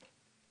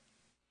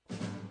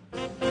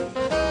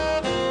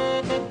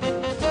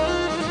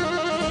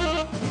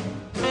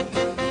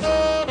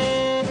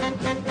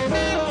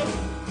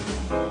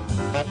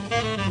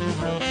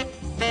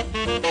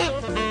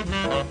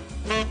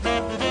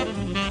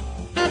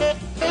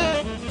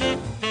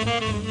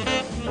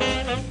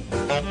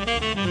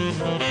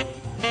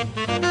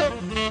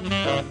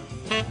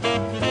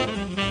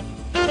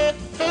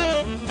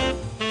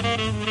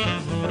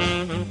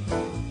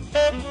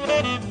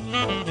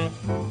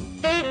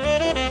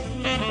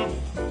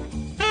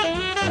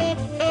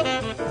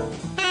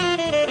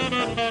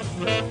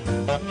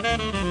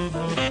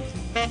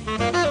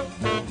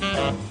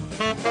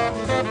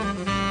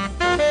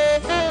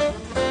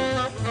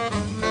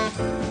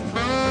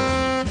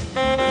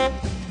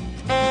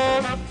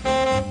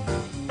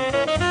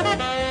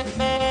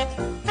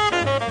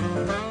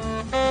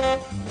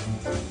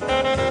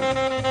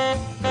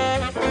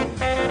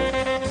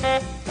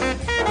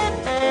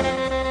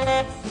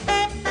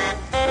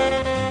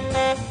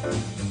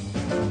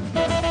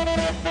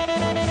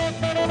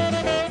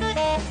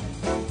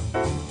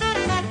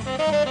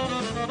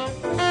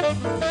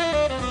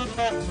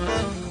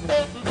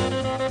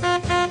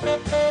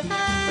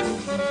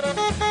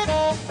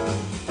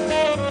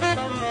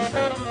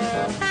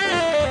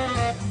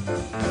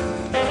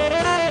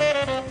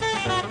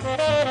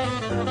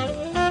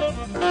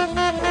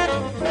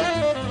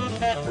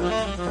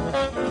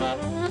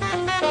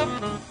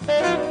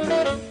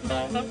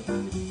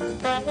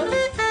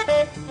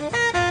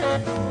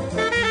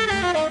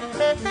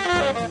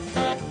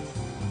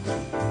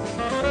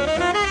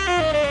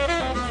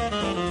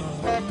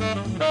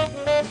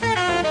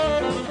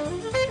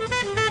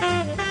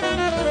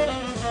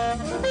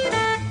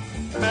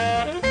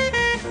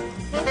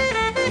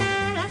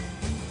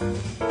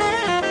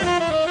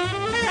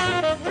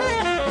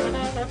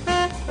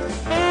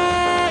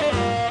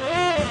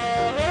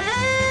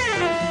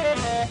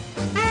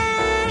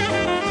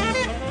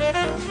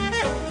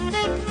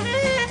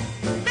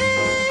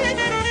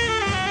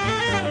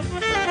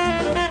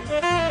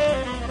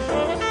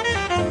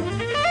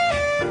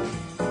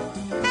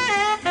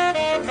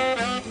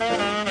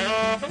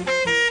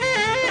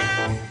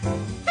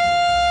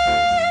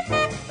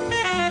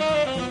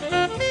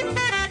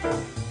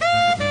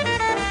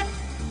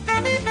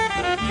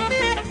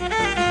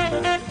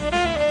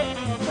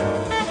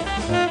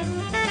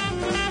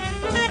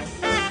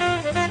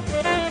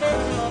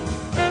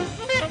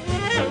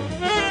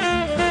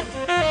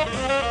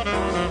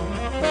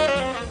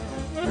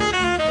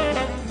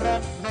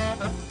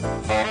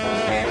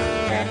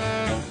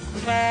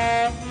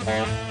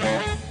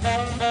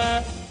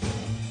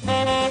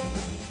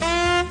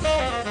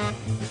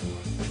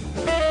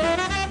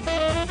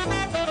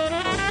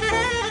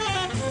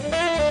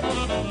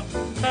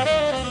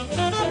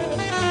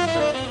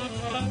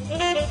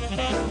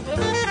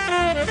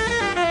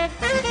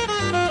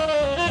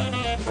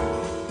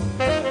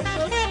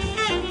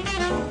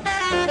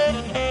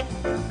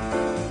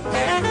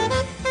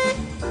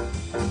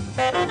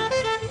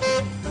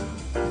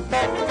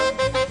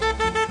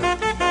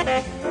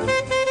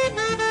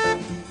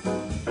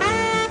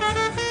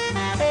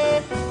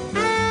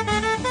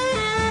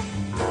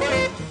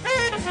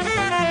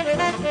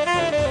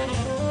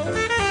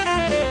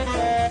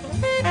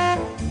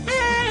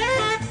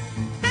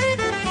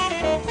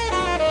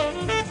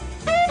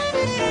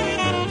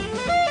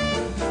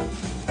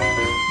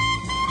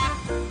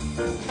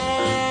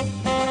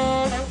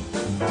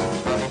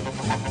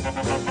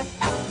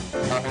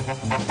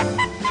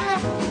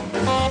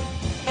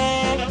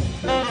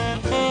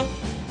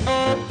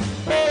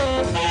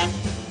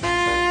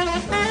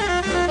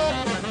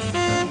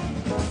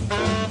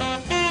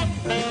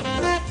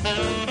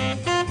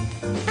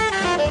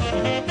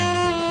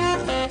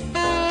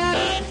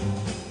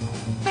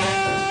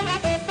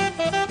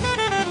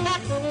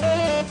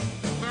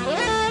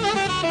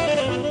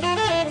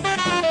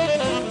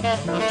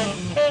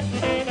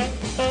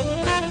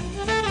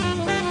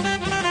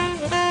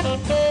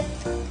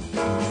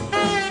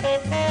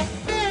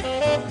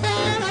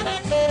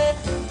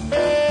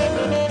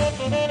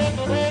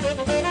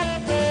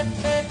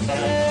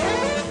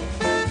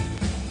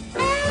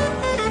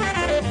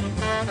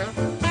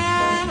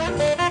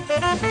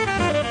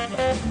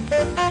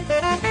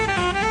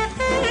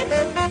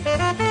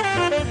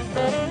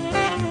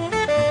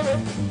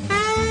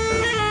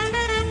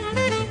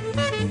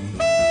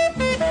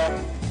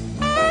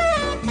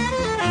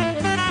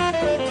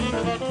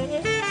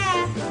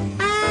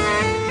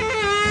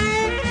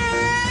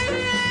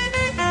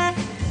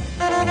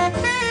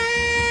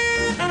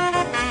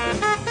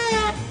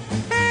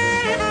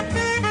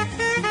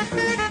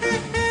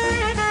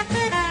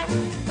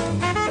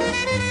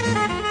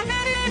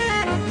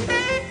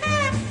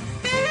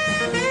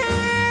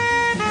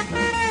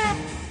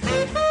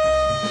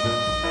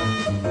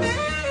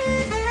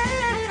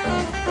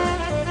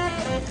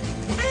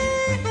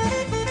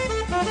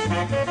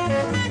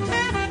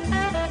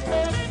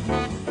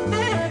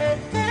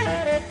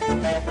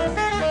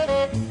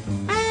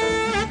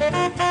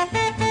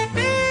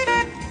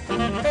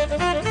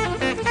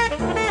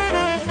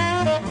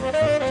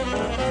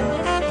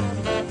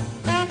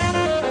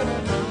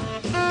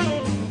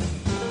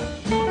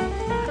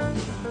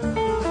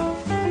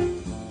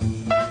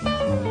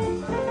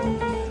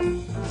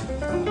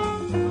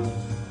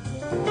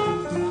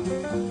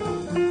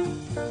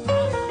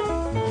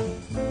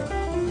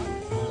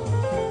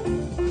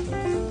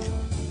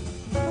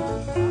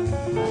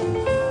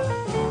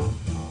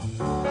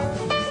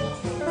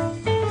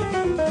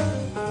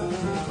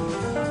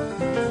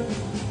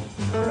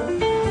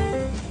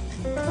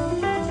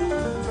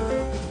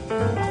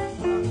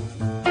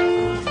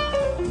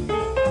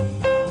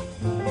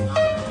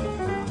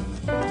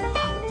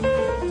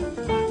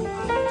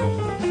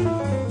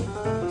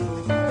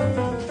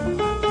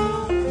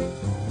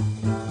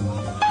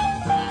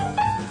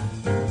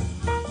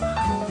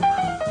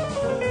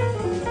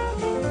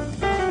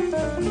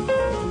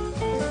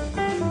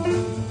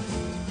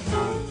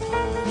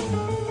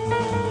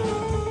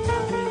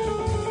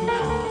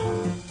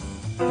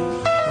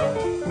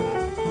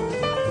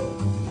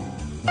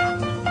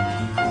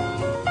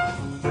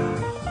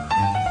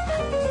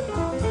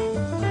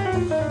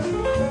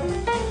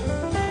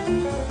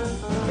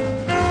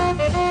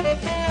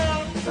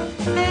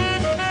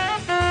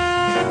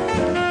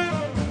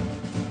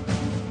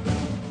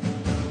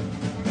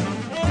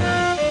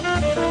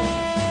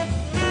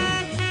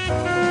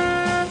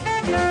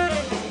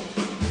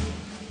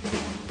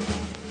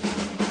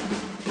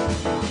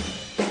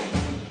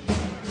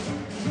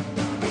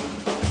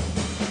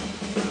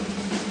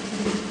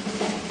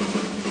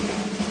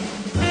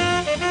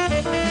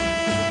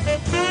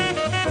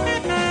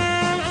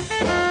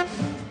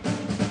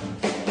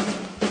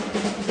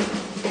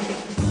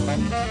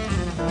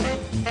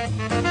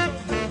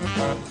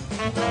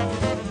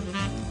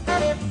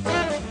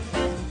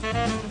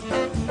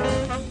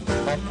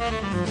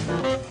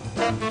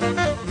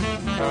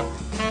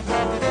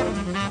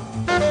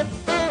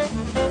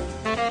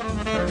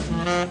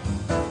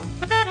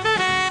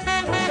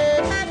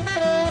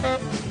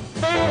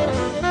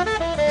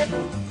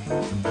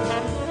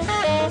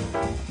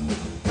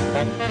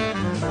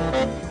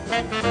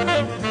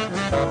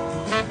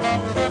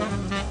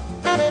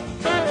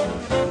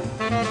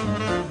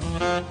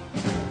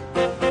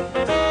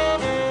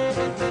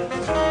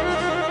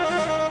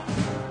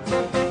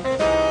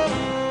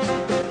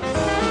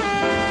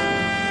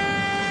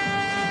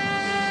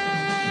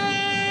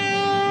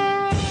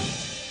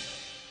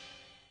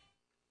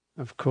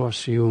 Of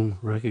course, you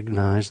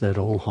recognize that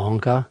old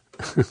honker.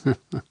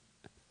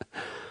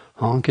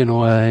 Honking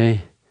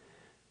away,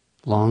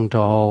 long,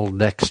 tall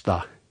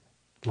Dexter.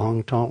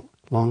 Long,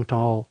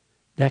 tall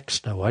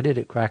Dexter. Why did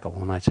it crackle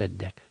when I said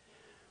Dex?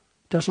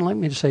 It doesn't like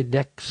me to say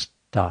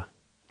Dexter.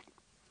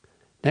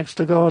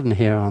 Dexter Gordon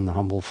here on The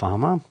Humble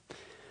Farmer.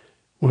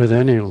 With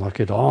any luck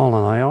at all,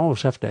 and I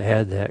always have to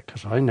add that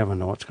because I never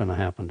know what's going to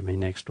happen to me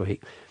next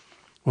week.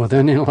 With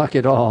any luck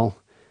at all,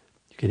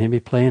 you can hear me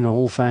playing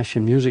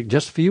old-fashioned music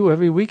just for you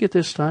every week at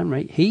this time,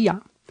 right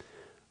here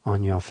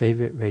on your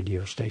favorite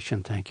radio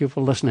station. Thank you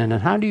for listening.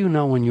 And how do you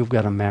know when you've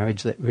got a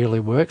marriage that really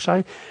works?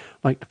 I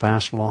like to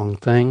pass along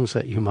things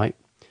that you might,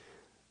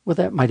 well,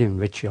 that might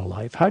enrich your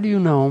life. How do you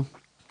know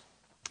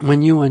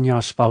when you and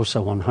your spouse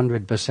are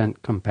 100%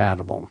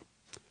 compatible?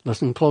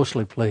 Listen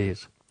closely,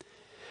 please.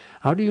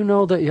 How do you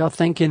know that your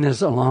thinking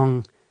is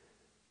along?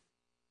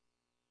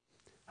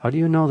 How do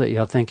you know that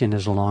your thinking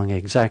is along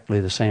exactly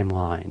the same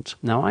lines?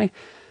 Now,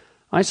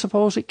 I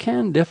suppose it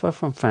can differ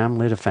from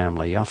family to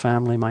family. Your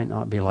family might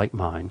not be like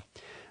mine.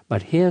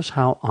 But here's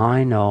how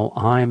I know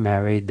I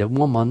married the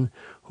woman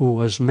who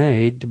was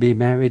made to be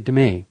married to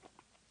me.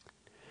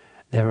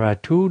 There are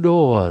two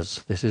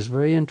doors. This is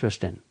very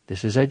interesting.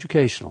 This is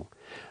educational.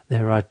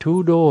 There are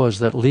two doors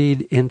that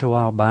lead into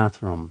our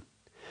bathroom.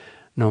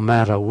 No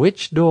matter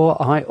which door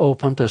I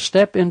open to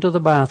step into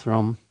the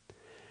bathroom,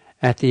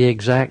 at the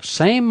exact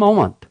same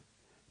moment,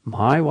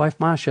 my wife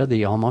Marcia,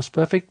 the almost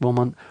perfect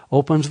woman,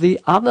 opens the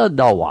other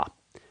door,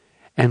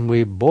 and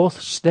we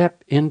both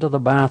step into the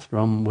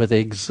bathroom with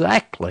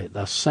exactly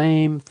the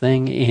same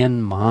thing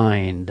in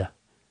mind.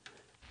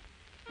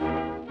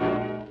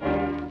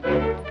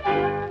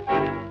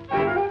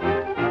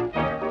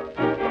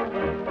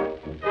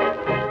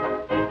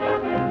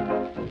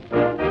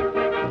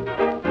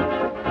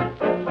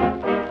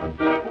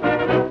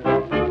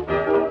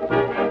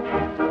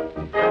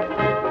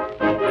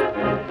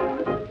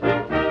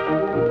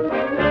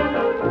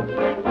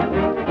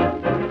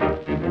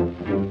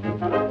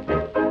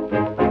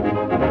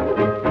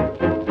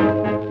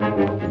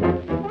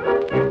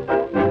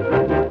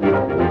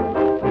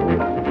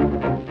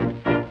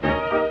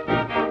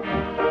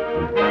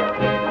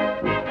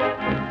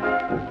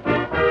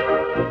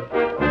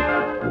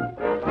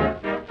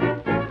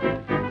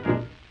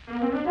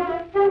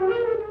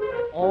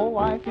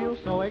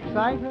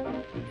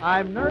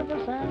 I'm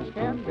nervous as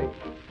can be.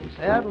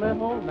 said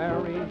little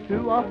Mary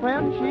to a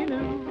friend she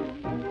knew.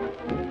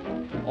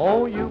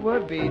 Oh, you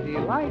would be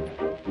delighted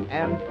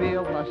and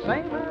feel the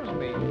same as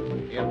me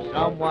if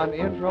someone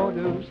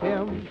introduced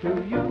him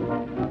to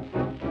you.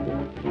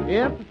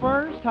 It's the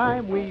first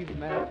time we've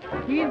met.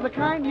 He's the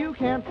kind you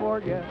can't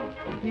forget.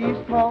 He's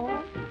tall,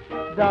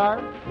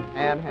 dark,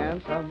 and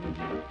handsome.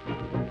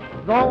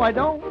 Though I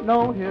don't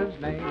know his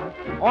name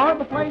or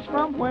the place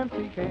from whence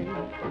he came,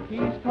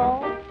 he's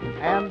tall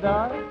and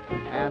dark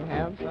and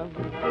handsome.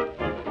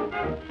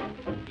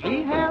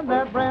 He had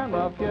that brand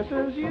of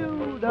kisses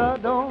you'd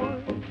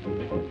adore.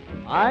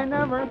 I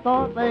never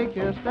thought they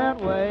kissed that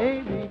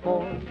way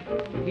before.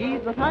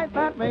 He's the type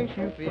that makes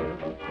you feel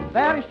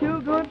that he's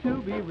too good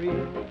to be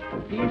real.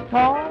 He's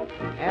tall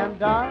and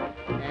dark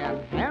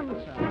and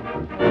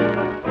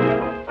handsome.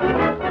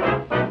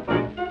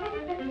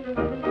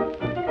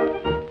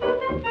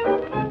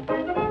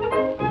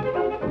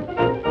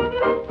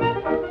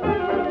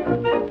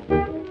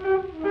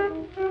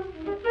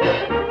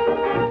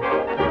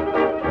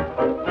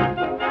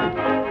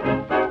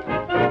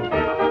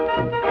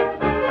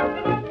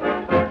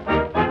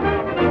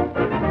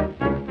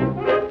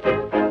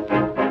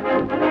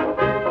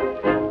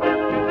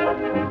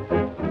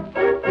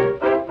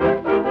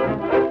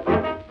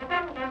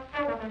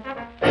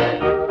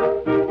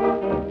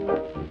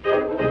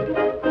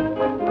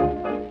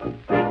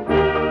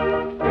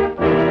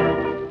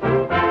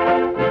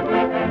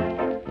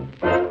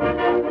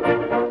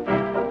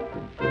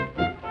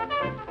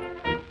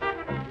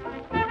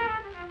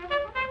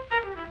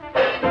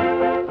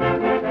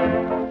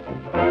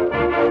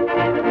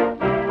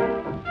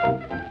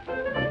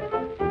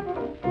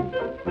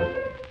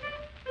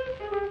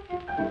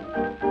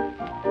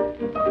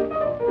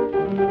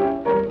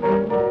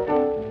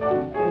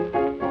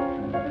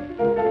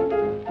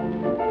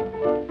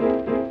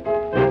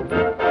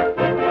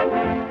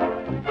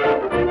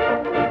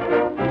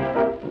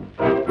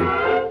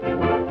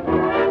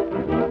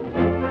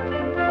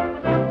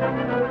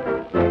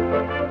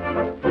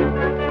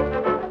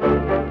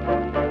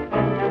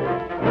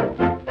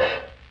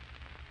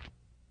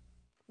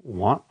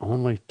 What?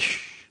 Only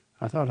tsh?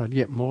 I thought I'd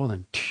get more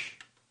than tsh.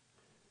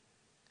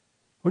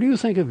 What do you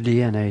think of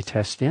DNA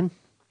testing?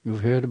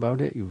 You've heard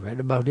about it, you've read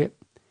about it.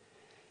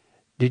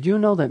 Did you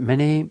know that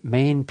many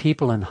Maine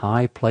people in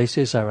high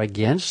places are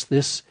against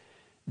this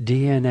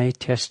DNA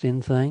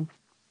testing thing?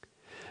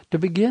 To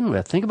begin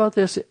with, think about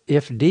this.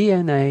 If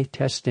DNA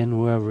testing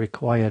were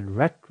required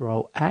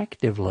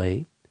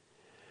retroactively,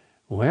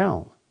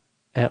 well,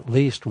 at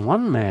least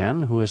one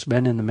man who has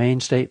been in the Maine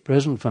State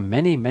Prison for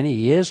many, many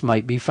years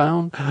might be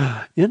found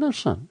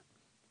innocent.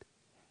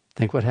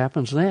 Think what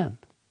happens then.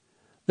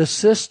 The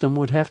system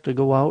would have to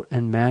go out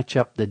and match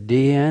up the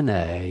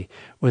DNA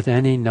with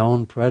any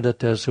known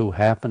predators who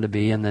happen to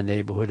be in the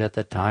neighborhood at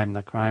the time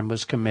the crime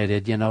was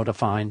committed, to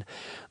find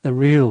the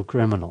real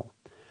criminal.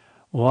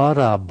 What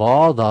a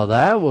bother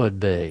that would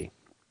be.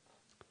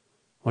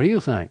 What do you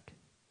think?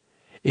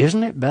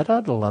 Isn't it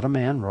better to let a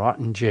man rot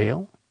in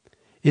jail?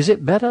 Is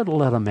it better to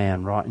let a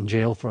man rot in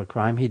jail for a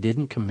crime he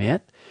didn't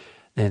commit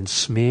than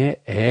smear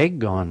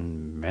egg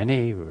on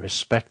many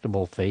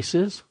respectable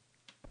faces?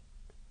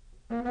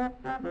 Because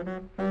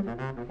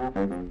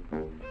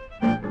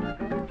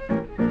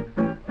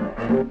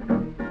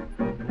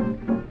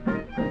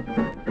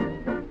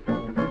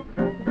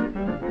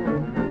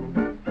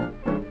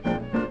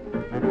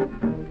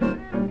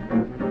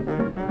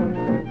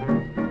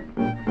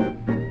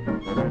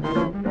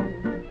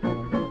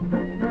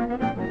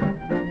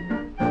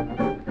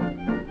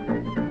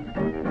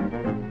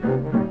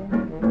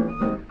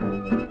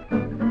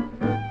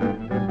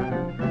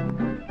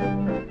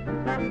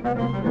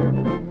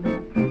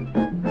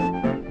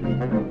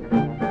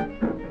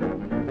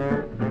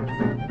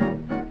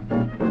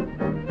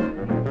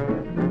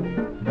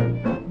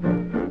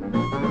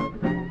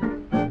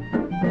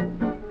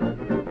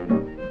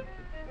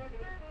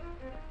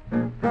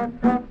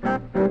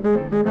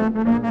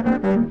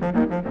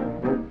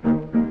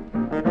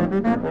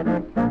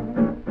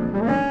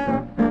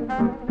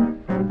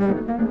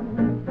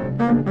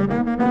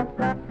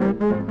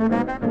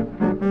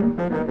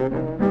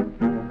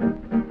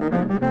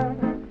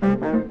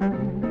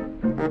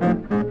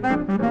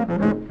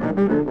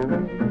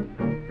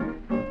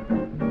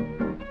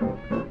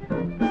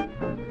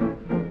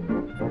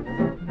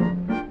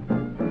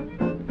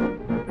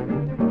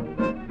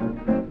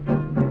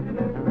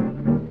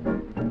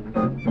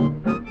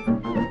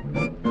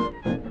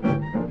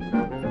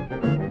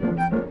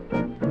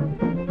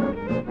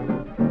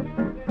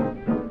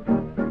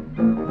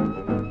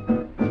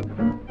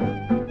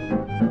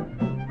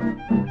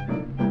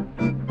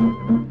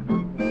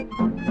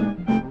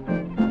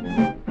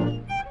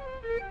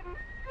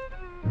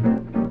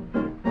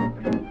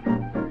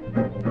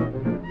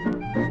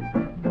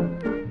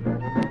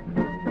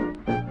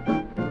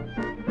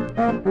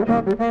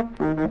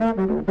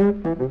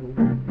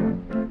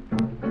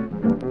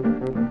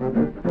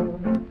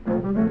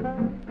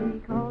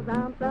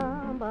I'm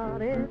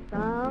somebody,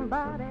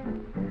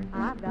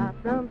 I've got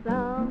some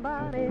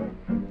somebody,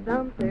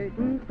 some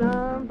certain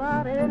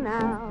somebody.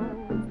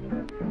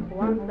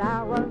 Once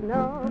I was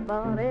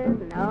nobody,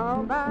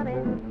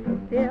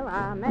 till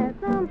I met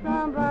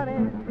somebody.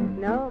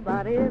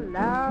 Nobody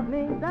loved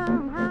me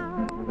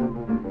somehow.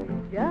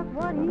 Just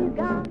what he's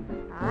got,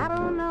 I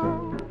don't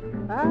know,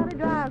 but it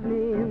drives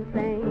me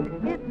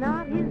insane. It's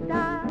not his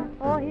style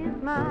or his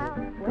smile,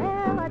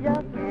 well, I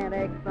just can't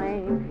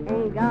explain.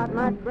 Ain't got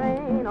much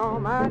brain or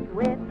much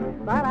wit,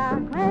 but I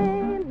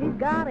claim he's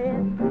got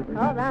it,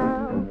 'cause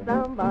I'm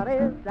somebody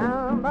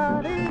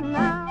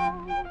now.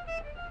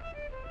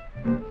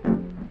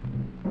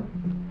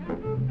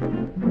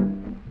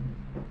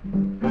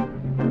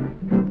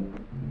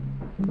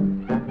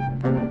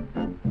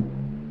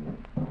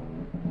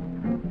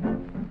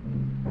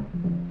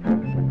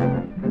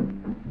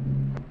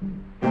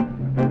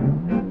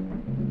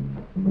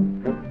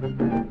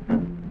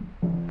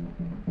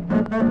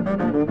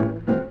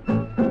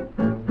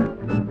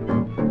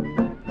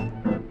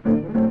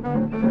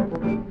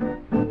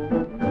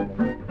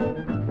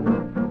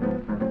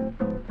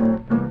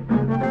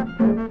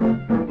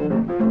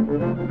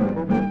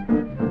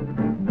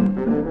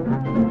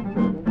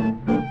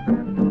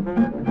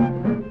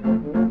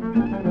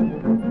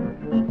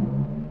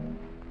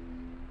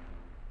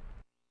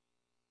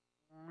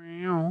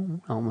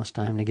 Almost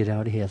time to get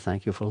out of here.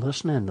 Thank you for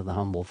listening to The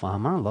Humble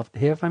Farmer. I'd love to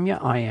hear from you.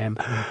 I am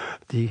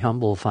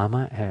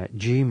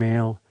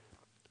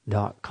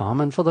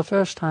thehumblefarmer@gmail.com. And for the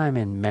first time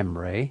in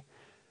memory,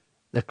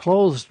 the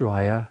clothes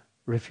dryer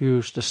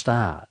refused to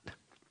start.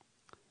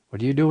 What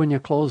do you do when your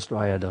clothes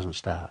dryer doesn't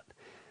start?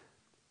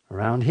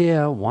 Around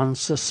here, one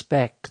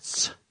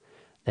suspects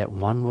that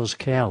one was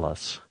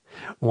careless.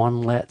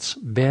 One lets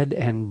bed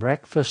and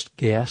breakfast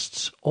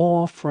guests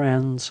or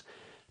friends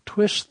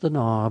twist the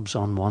knobs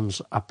on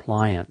one's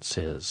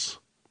appliances.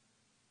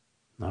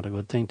 Not a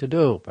good thing to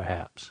do,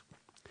 perhaps.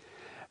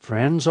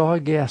 Friends or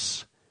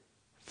guests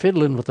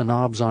fiddling with the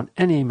knobs on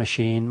any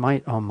machine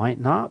might or might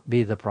not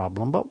be the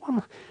problem, but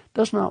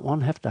does not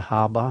one have to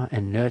harbor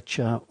and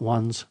nurture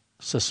one's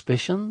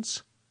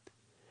suspicions?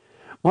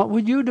 What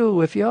would you do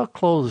if your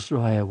clothes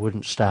dryer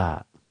wouldn't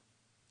start?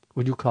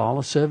 Would you call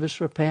a service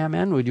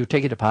repairman? Would you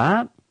take it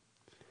apart?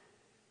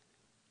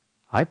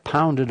 I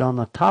pounded on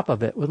the top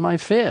of it with my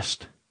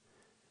fist.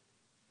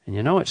 And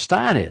you know, it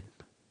started.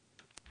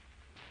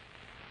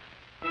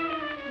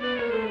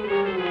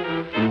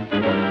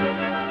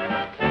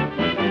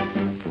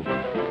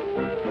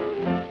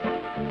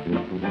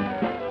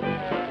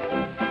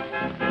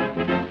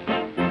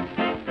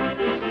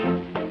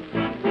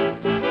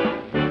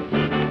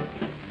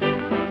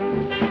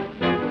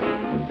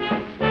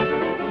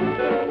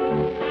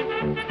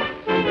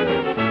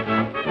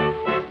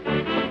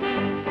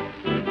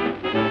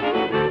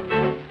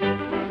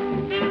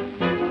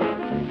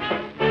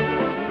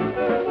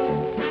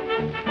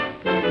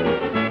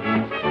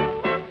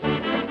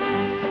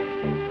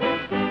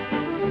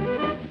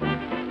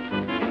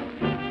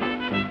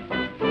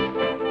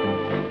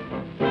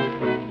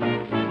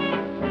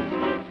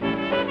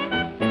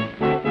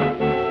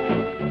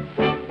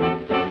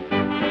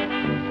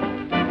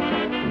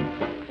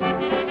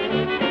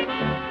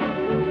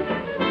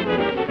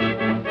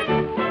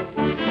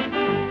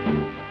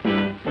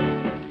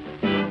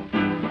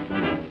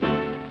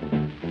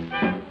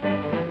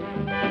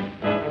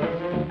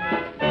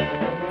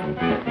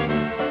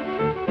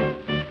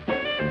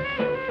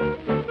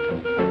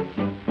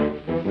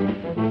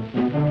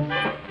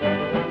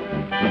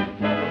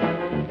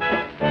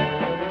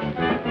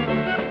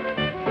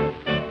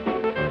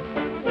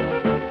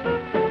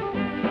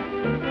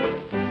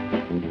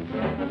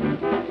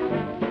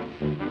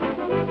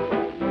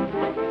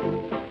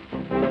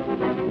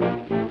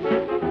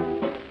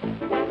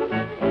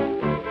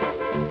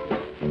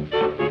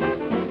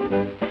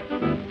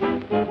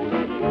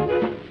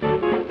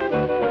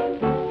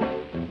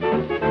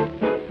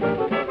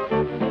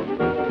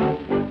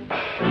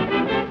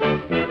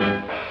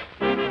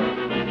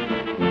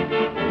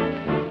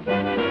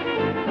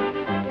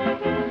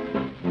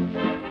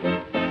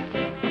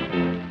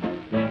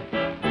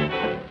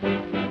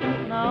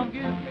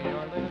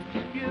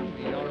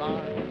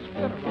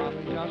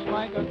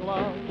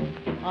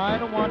 I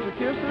don't want your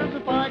kisses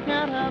if I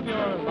can't have your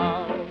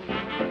love.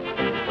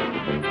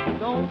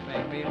 Don't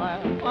make me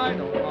laugh, I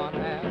don't want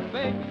half,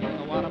 baby, you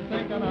know what I'm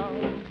thinking of.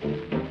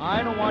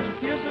 I don't want your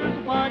kisses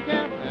if I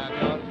can't have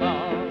your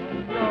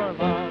love, your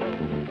love.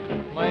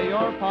 Play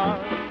your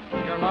part,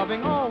 your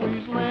loving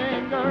always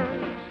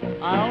lingers.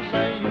 I'll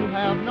say you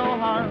have no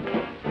heart,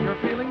 your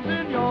feelings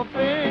in your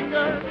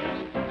fingers.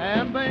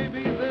 And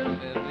baby, this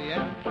is the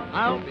end,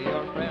 I'll be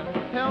your friend.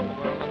 Tell the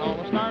world and all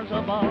the stars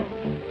above.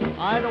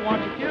 I don't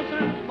want your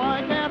kisses if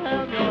I can't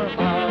have your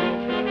love.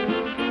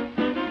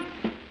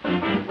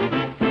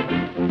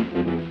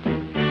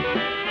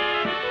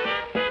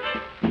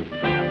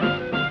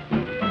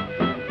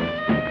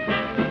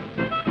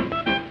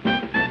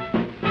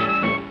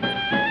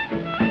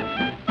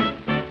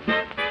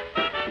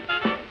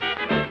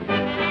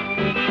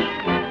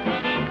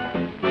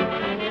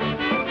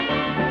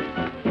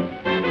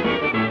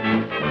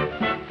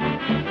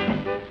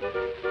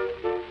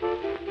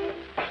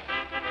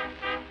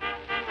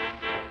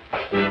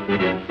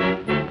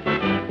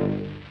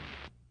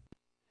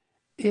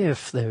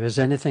 If there is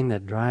anything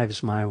that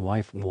drives my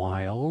wife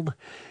wild,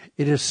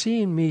 it is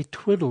seeing me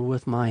twiddle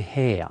with my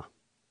hair.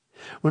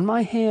 When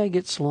my hair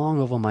gets long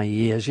over my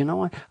ears,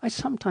 I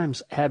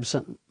sometimes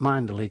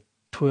absent-mindedly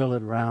twirl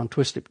it around,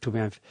 twist it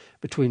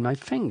between my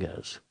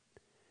fingers.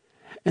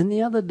 And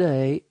the other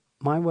day,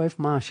 my wife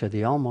Marcia,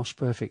 the almost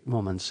perfect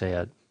woman,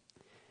 said,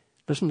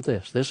 listen to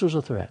this. This was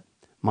a threat.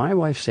 My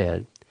wife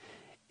said,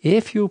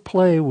 if you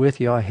play with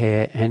your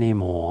hair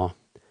anymore,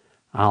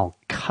 I'll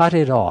cut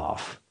it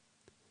off.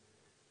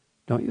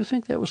 Don't you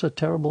think that was a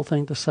terrible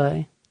thing to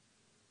say?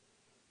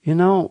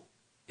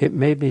 It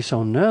made me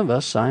so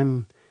nervous,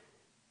 I'm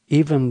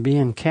even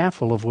being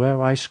careful of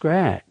where I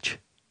scratch.